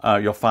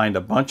 You'll find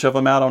a bunch of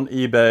them out on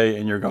eBay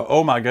and you'll go,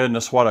 oh my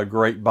goodness, what a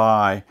great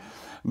buy.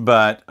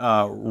 But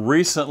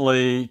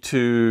recently,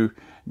 to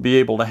be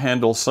able to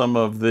handle some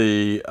of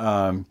the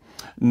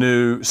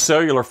new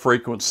cellular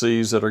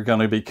frequencies that are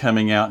going to be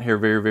coming out here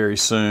very, very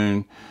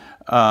soon,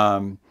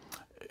 some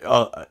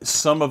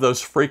of those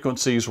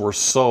frequencies were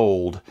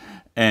sold.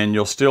 And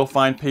you'll still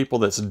find people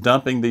that's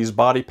dumping these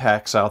body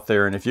packs out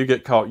there. And if you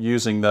get caught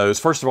using those,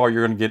 first of all,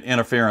 you're going to get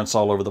interference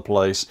all over the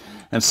place.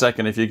 And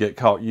second, if you get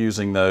caught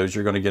using those,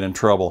 you're going to get in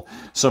trouble.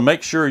 So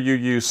make sure you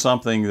use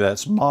something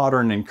that's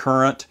modern and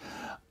current.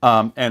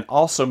 And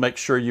also make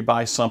sure you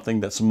buy something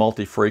that's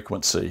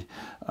multi-frequency.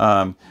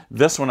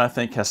 This one I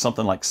think has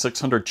something like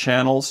 600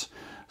 channels.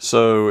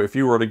 So if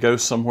you were to go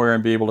somewhere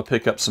and be able to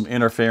pick up some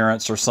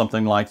interference or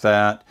something like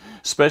that,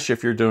 especially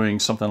if you're doing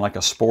something like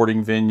a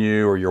sporting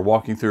venue or you're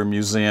walking through a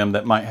museum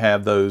that might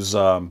have those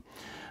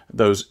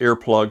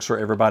earplugs where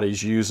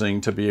everybody's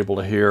using to be able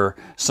to hear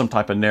some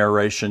type of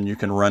narration, you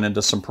can run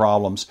into some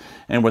problems.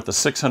 And with the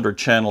 600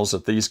 channels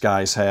that these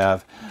guys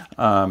have,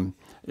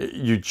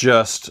 you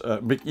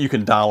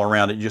can dial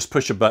around it. You just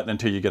push a button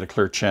until you get a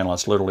clear channel.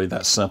 It's literally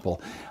that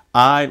simple.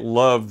 I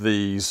love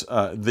these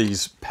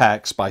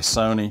packs by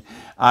Sony.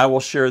 I will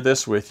share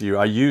this with you.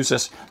 I use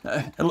this.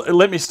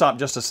 Let me stop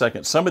just a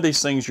second. Some of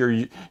these things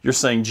you're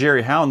saying,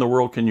 Jerry, how in the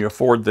world can you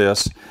afford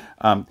this?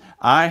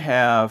 I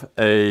have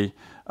a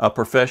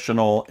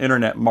professional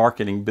internet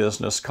marketing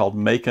business called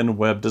Macon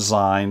Web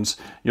Designs.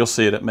 You'll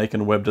see it at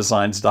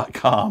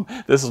maconwebdesigns.com.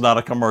 This is not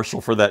a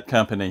commercial for that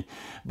company,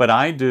 but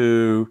I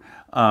do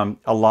a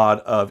lot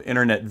of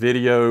internet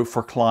video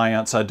for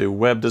clients. I do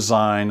web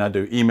design, I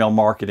do email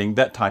marketing,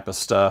 that type of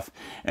stuff.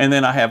 And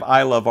then I have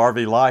I Love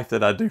RV Life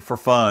that I do for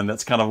fun.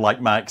 That's kind of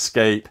like my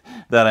escape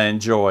that I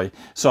enjoy.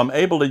 So I'm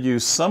able to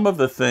use some of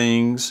the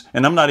things,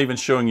 and I'm not even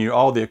showing you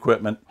all the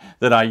equipment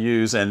that I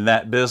use in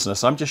that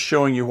business. I'm just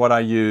showing you what I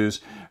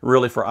use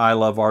really for I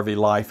Love RV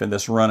Life and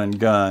this run and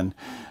gun.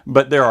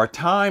 But there are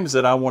times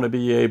that I want to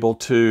be able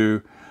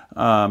to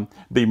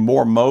be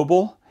more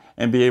mobile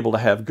and be able to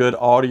have good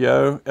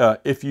audio.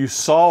 If you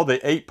saw the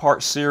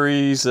 8-part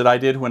series that I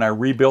did when I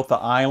rebuilt the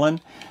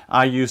island,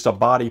 I used a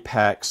body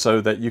pack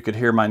so that you could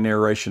hear my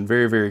narration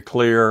very, very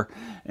clear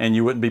and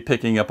you wouldn't be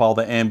picking up all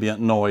the ambient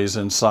noise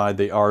inside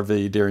the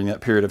RV during that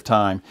period of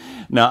time.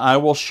 Now, I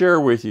will share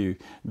with you,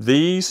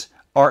 these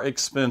are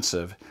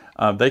expensive.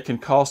 They can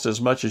cost as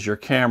much as your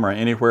camera,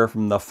 anywhere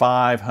from the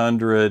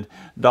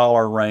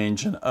 $500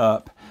 range and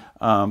up.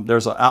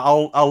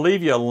 I'll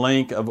leave you a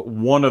link of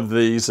one of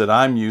these that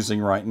I'm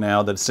using right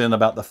now that's in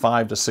about the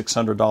 $500 to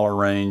 $600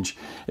 range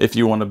if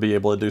you want to be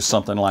able to do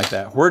something like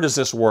that. Where does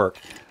this work?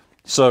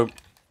 So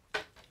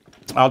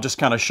I'll just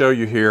kind of show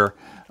you here.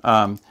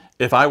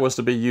 If I was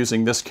to be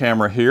using this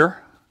camera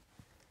here,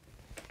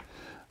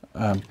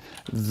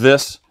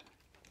 this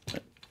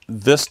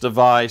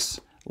device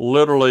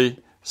literally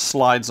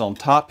slides on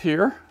top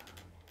here.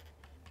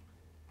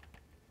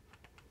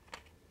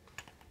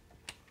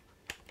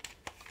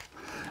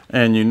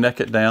 And you neck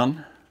it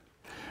down.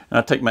 And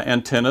I take my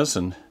antennas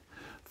and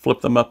flip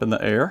them up in the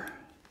air.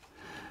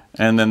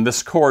 And then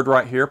this cord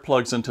right here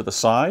plugs into the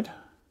side.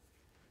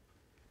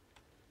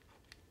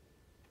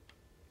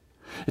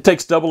 It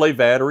takes AA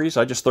batteries.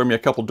 I just throw me a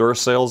couple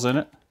Duracells in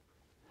it.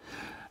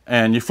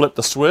 And you flip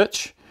the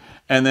switch.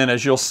 And then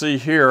as you'll see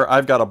here,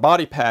 I've got a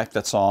body pack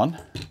that's on.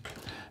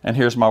 And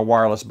here's my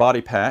wireless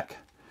body pack.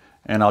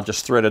 And I'll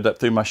just thread it up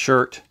through my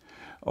shirt.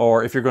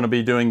 Or if you're going to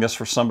be doing this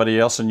for somebody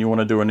else and you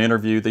want to do an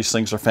interview, these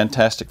things are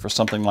fantastic for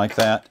something like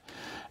that.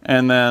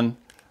 And then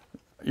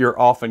you're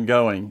off and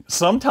going.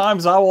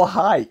 Sometimes I will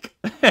hike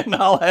and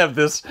I'll have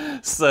this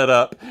set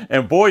up.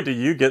 And boy, do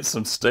you get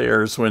some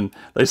stares when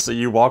they see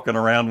you walking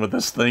around with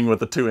this thing with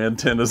the 2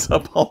 antennas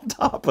up on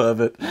top of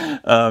it.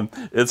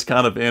 It's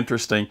kind of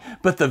interesting.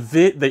 But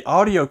the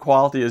audio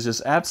quality is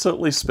just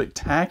absolutely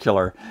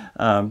spectacular.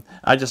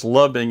 I just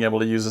love being able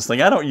to use this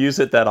thing. I don't use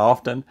it that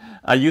often.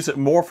 I use it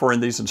more for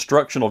in these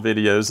instructional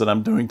videos that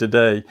I'm doing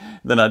today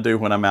than I do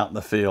when I'm out in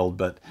the field.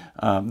 But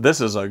this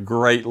is a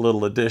great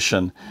little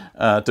addition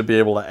to be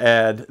able to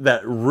add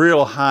that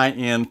real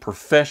high-end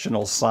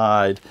professional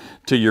side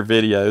to your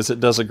videos. It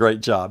does a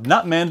great job.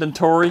 Not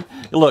mandatory.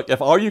 Look, if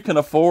all you can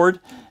afford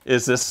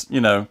is this,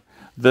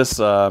 this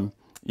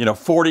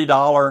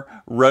 $40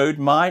 Rode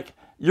mic,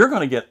 you're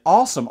going to get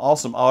awesome,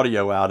 awesome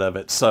audio out of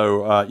it.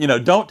 So, you know,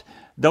 don't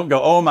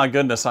go, oh my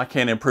goodness, I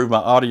can't improve my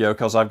audio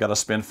because I've got to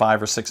spend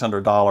 $500 or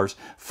 $600.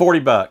 40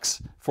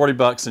 bucks, 40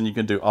 bucks, and you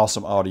can do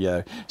awesome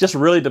audio. Just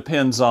really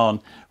depends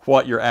on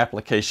what your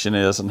application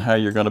is and how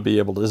you're going to be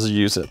able to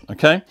use it.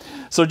 Okay,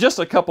 so just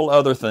a couple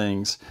other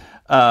things.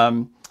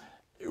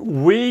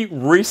 We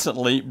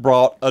recently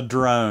brought a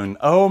drone.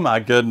 Oh my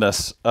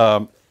goodness.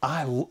 I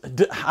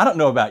don't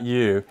know about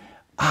you.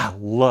 I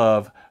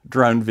love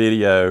drone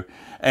video.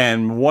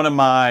 And one of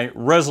my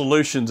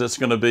resolutions that's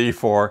going to be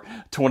for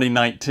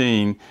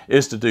 2019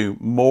 is to do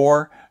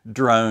more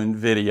drone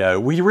video.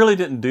 We really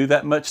didn't do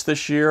that much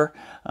this year.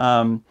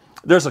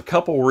 There's a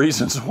couple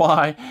reasons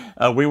why.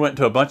 We went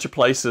to a bunch of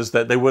places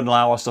that they wouldn't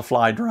allow us to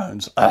fly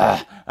drones.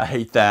 I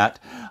hate that.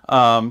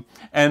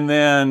 And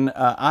then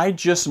I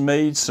just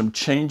made some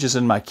changes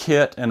in my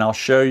kit, and I'll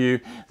show you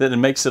that it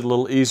makes it a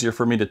little easier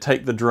for me to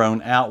take the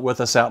drone out with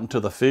us out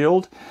into the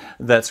field.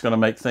 That's going to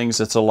make things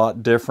that's a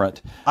lot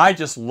different. I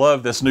just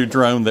love this new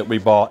drone that we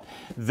bought.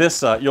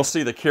 This, you'll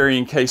see the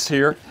carrying case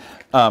here.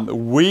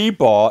 We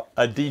bought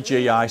a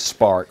DJI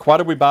Spark. Why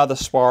did we buy the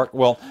Spark?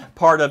 Well,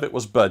 part of it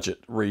was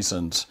budget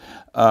reasons.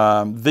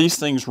 These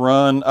things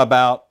run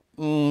about,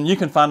 you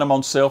can find them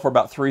on sale for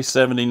about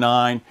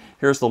 $379.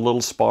 Here's the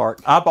little Spark.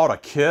 I bought a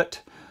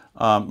kit.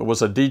 It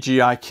was a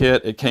DJI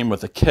kit. It came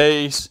with a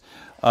case.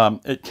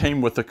 It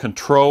came with a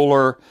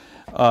controller.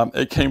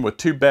 It came with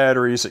 2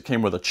 batteries. It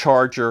came with a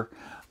charger.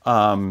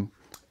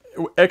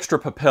 Extra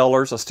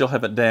propellers. I still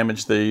haven't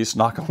damaged these,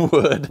 knock on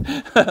wood,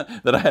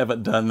 that I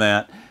haven't done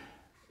that.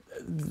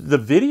 The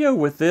video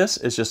with this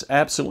is just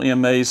absolutely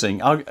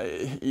amazing.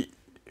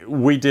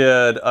 We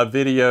did a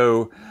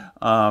video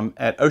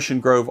at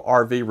Ocean Grove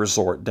RV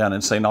Resort down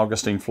in St.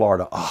 Augustine,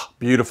 Florida. Oh,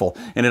 beautiful.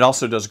 And it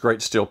also does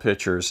great still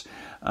pictures.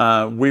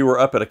 We were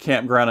up at a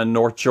campground in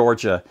North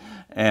Georgia,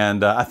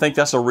 and I think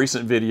that's a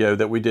recent video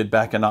that we did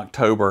back in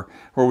October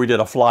where we did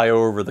a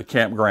flyover over the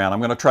campground.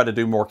 I'm going to try to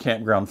do more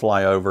campground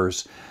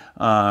flyovers.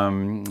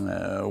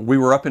 We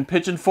were up in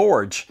Pigeon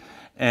Forge,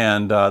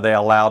 and they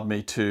allowed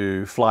me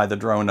to fly the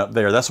drone up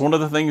there. That's one of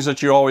the things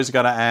that you always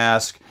got to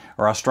ask,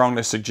 or I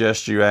strongly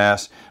suggest you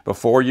ask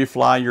before you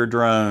fly your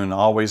drone.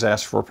 Always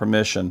ask for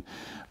permission.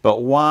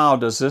 But wow,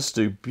 does this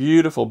do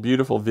beautiful,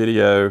 beautiful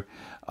video.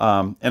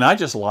 And I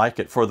just like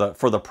it for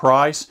the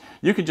price.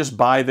 You can just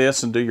buy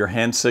this and do your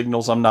hand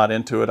signals. I'm not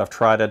into it. I've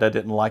tried it. I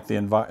didn't like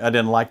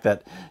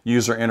that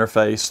user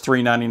interface.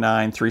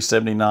 $399,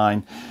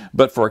 $379.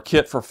 But for a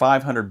kit for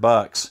 500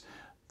 bucks,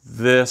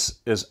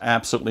 this is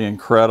absolutely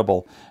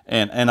incredible.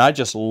 And I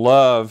just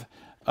love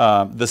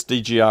this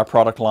DJI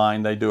product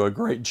line. They do a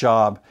great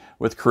job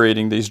with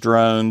creating these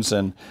drones,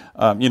 and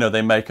you know,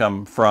 they make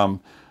them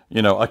from,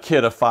 you know, a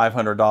kit of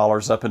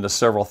 $500 up into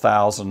several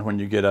thousand when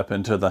you get up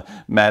into the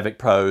Mavic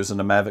Pros and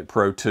the Mavic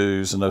Pro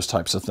 2s and those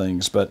types of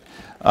things. But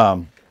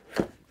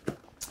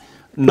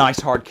nice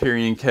hard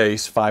carrying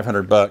case,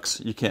 500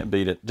 bucks. You can't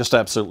beat it. Just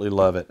absolutely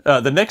love it.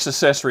 The next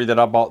accessory that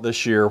I bought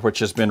this year, which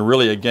has been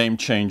really a game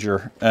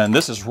changer, and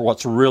this is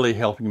what's really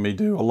helping me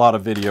do a lot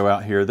of video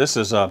out here. This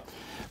is a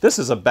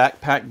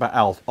backpack by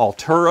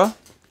Altura,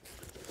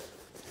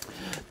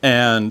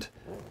 and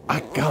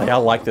golly, I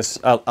like this.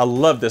 I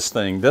love this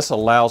thing. This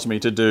allows me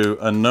to do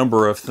a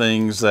number of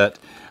things that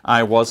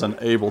I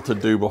wasn't able to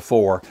do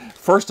before.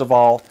 First of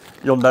all,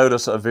 you'll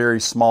notice a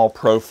very small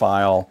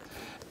profile,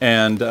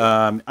 and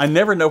I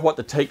never know what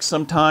to take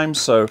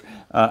sometimes. So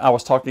I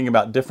was talking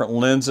about different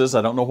lenses.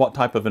 I don't know what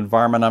type of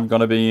environment I'm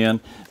going to be in.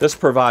 This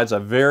provides a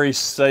very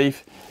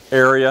safe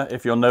area,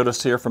 if you'll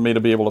notice here, for me to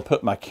be able to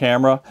put my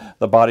camera.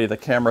 The body of the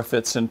camera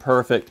fits in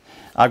perfect.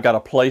 I've got a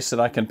place that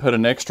I can put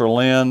an extra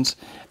lens.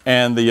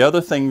 And the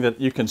other thing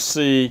that you can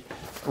see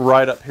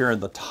right up here in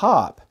the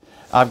top,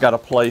 I've got a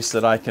place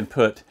that I can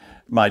put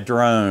my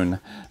drone.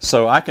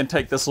 So I can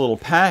take this little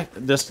pack,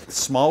 this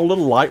small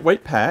little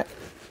lightweight pack,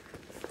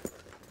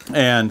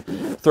 and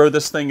throw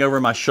this thing over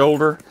my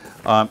shoulder.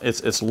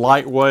 It's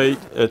lightweight.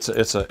 It's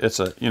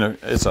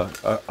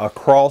a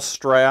cross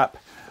strap.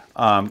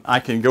 I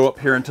can go up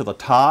here into the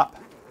top,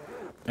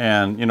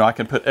 and you know, I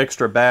can put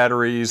extra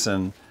batteries,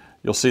 and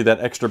you'll see that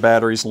extra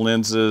batteries,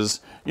 lenses,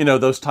 you know,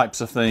 those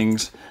types of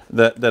things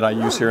that I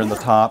use here in the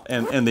top.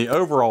 And the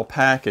overall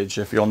package,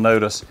 if you'll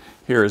notice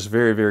here, is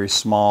very, very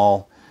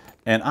small.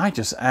 And I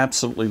just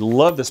absolutely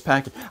love this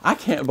package. I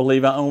can't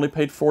believe I only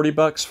paid 40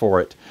 bucks for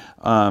it.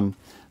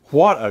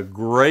 What a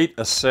great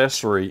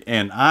accessory.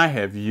 And I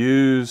have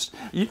used,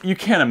 you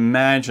can't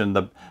imagine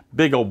the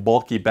big old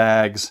bulky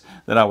bags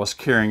that I was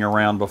carrying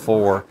around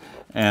before.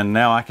 And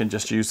now I can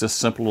just use this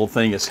simple little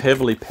thing. It's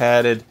heavily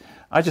padded.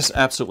 I just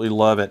absolutely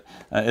love it.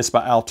 It's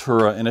by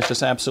Altura, and it's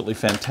just absolutely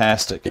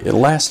fantastic.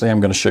 Lastly, I'm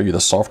going to show you the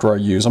software I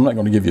use. I'm not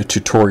going to give you a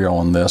tutorial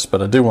on this,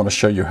 but I do want to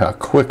show you how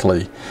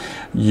quickly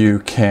you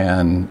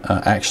can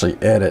actually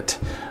edit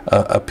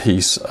a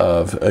piece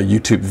of a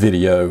YouTube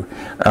video,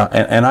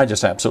 and I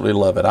just absolutely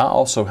love it. I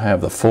also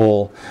have the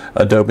full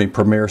Adobe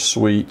Premiere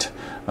Suite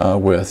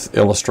with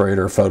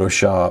Illustrator,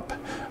 Photoshop,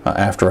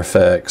 After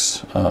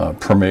Effects,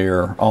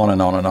 Premiere, on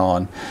and on and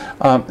on.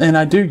 And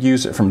I do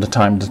use it from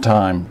time to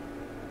time.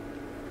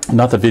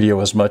 Not the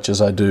video as much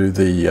as I do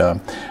the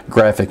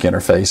graphic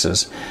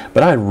interfaces,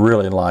 but I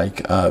really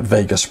like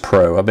Vegas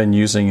Pro. I've been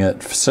using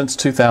it since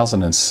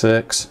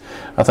 2006.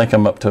 I think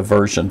I'm up to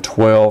version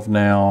 12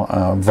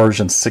 now.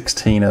 Version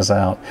 16 is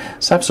out.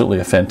 It's absolutely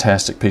a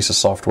fantastic piece of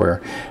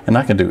software, and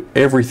I can do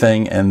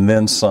everything and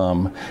then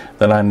some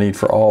that I need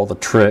for all the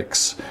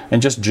tricks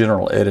and just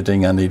general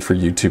editing I need for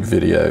YouTube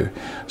video.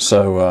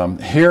 So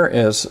here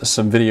is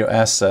some video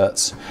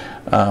assets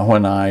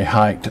when I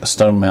hiked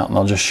Stone Mountain.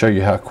 I'll just show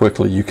you how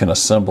quickly you can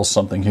assemble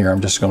something here.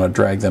 I'm just going to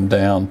drag them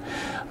down.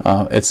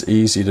 It's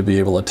easy to be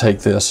able to take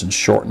this and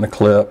shorten the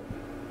clip.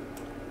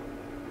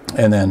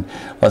 And then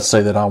let's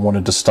say that I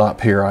wanted to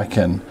stop here. I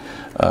can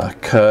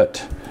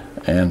cut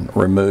and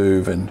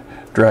remove and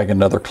drag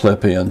another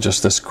clip in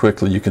just this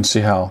quickly. You can see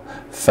how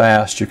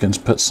fast you can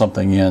put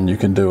something in. You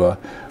can do a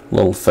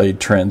little fade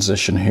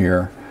transition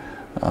here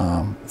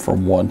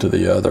from one to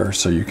the other,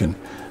 so you can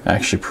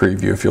actually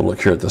preview. If you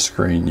look here at the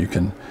screen, you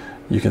can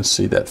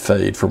see that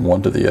fade from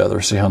one to the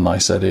other. See how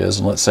nice that is.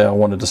 And let's say I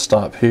wanted to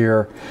stop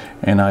here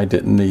and I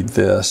didn't need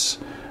this,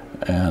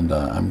 and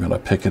I'm going to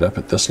pick it up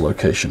at this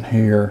location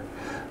here.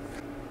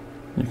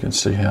 You can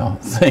see how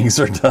things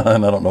are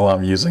done. I don't know why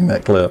I'm using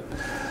that clip,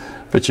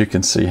 but you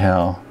can see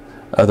how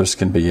others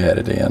can be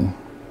added in.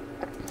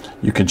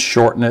 You can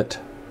shorten it,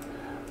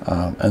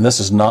 and this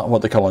is not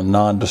what they call a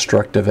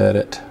non-destructive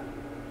edit.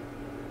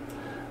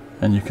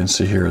 And you can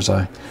see here as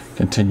I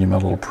continue my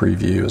little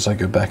preview, as I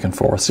go back and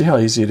forth, see how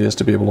easy it is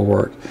to be able to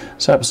work.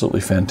 It's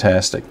absolutely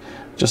fantastic.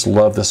 Just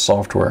love this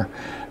software.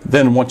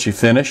 Then once you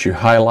finish, you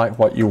highlight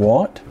what you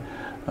want.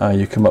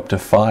 You come up to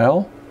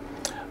File,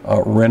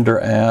 Render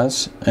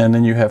As, and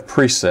then you have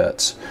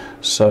presets.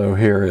 So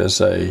here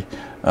is a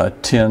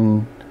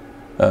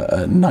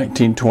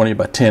 1920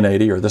 by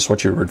 1080, or this is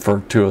what you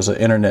refer to as an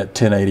Internet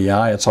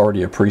 1080i. It's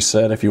already a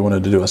preset. If you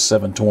wanted to do a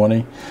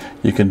 720,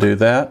 you can do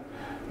that.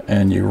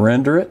 And you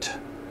render it,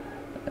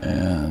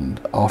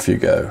 and off you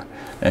go,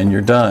 and you're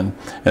done.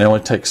 And it only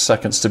takes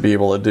seconds to be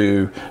able to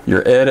do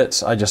your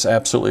edits. I just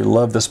absolutely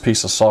love this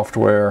piece of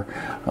software.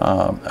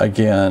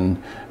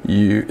 Again,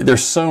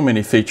 there's so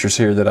many features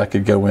here that I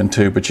could go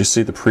into, but you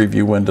see the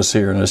preview windows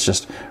here, and it's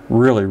just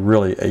really,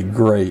 really a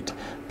great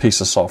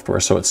piece of software.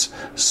 So it's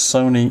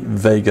Sony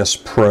Vegas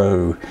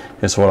Pro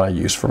is what I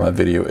use for my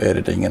video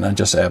editing, and I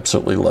just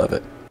absolutely love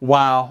it.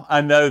 Wow,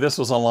 I know this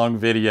was a long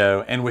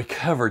video, and we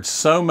covered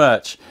so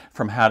much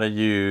from how to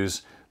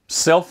use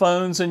cell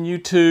phones and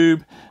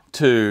YouTube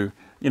to,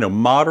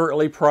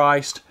 moderately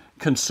priced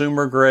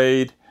consumer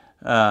grade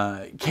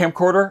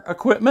camcorder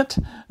equipment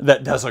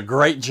that does a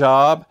great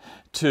job,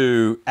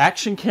 to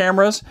action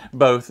cameras,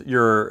 both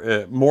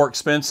your more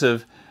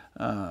expensive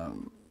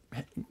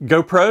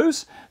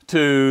GoPros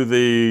to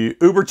the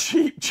uber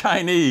cheap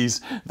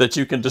Chinese that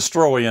you can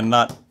destroy and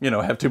not,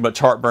 have too much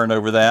heartburn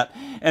over that.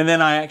 And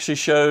then I actually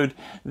showed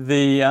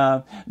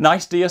the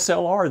nice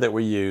DSLR that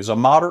we use, a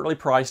moderately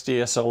priced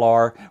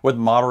DSLR with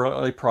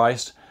moderately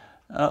priced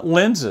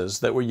lenses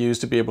that we use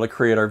to be able to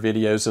create our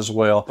videos as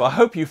well. I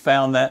hope you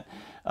found that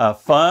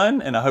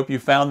fun, and I hope you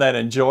found that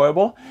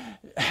enjoyable.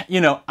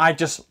 I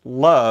just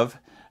love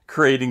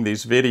creating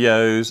these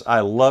videos. I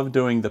love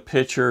doing the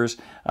pictures.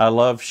 I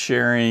love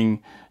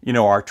sharing,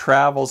 our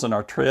travels and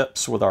our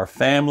trips with our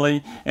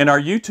family and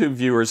our YouTube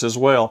viewers as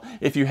well.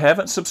 If you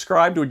haven't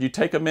subscribed, would you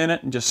take a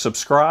minute and just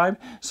subscribe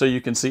so you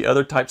can see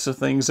other types of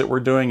things that we're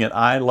doing at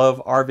I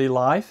Love RV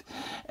Life?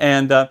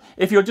 And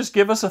if you'll just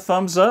give us a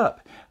thumbs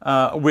up,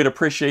 we'd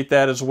appreciate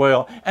that as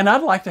well. And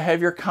I'd like to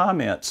have your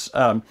comments.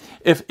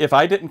 If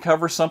I didn't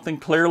cover something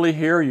clearly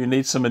here, you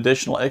need some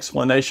additional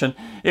explanation,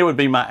 it would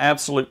be my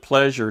absolute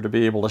pleasure to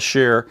be able to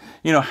share,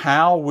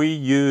 how we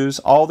use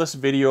all this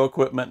video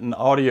equipment and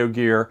audio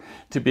gear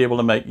to be able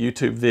to make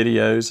YouTube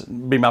videos.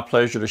 It'd be my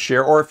pleasure to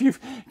share. Or if you've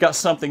got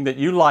something that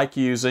you like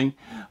using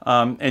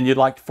and you'd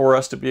like for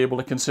us to be able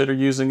to consider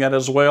using that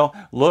as well,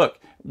 look,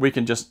 we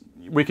can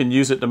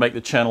use it to make the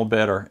channel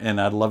better,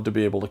 and I'd love to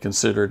be able to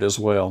consider it as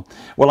well.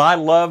 Well, I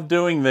love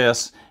doing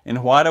this,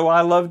 and why do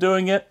I love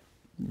doing it?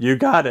 You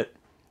got it.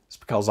 It's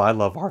because I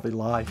love RV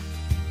Life.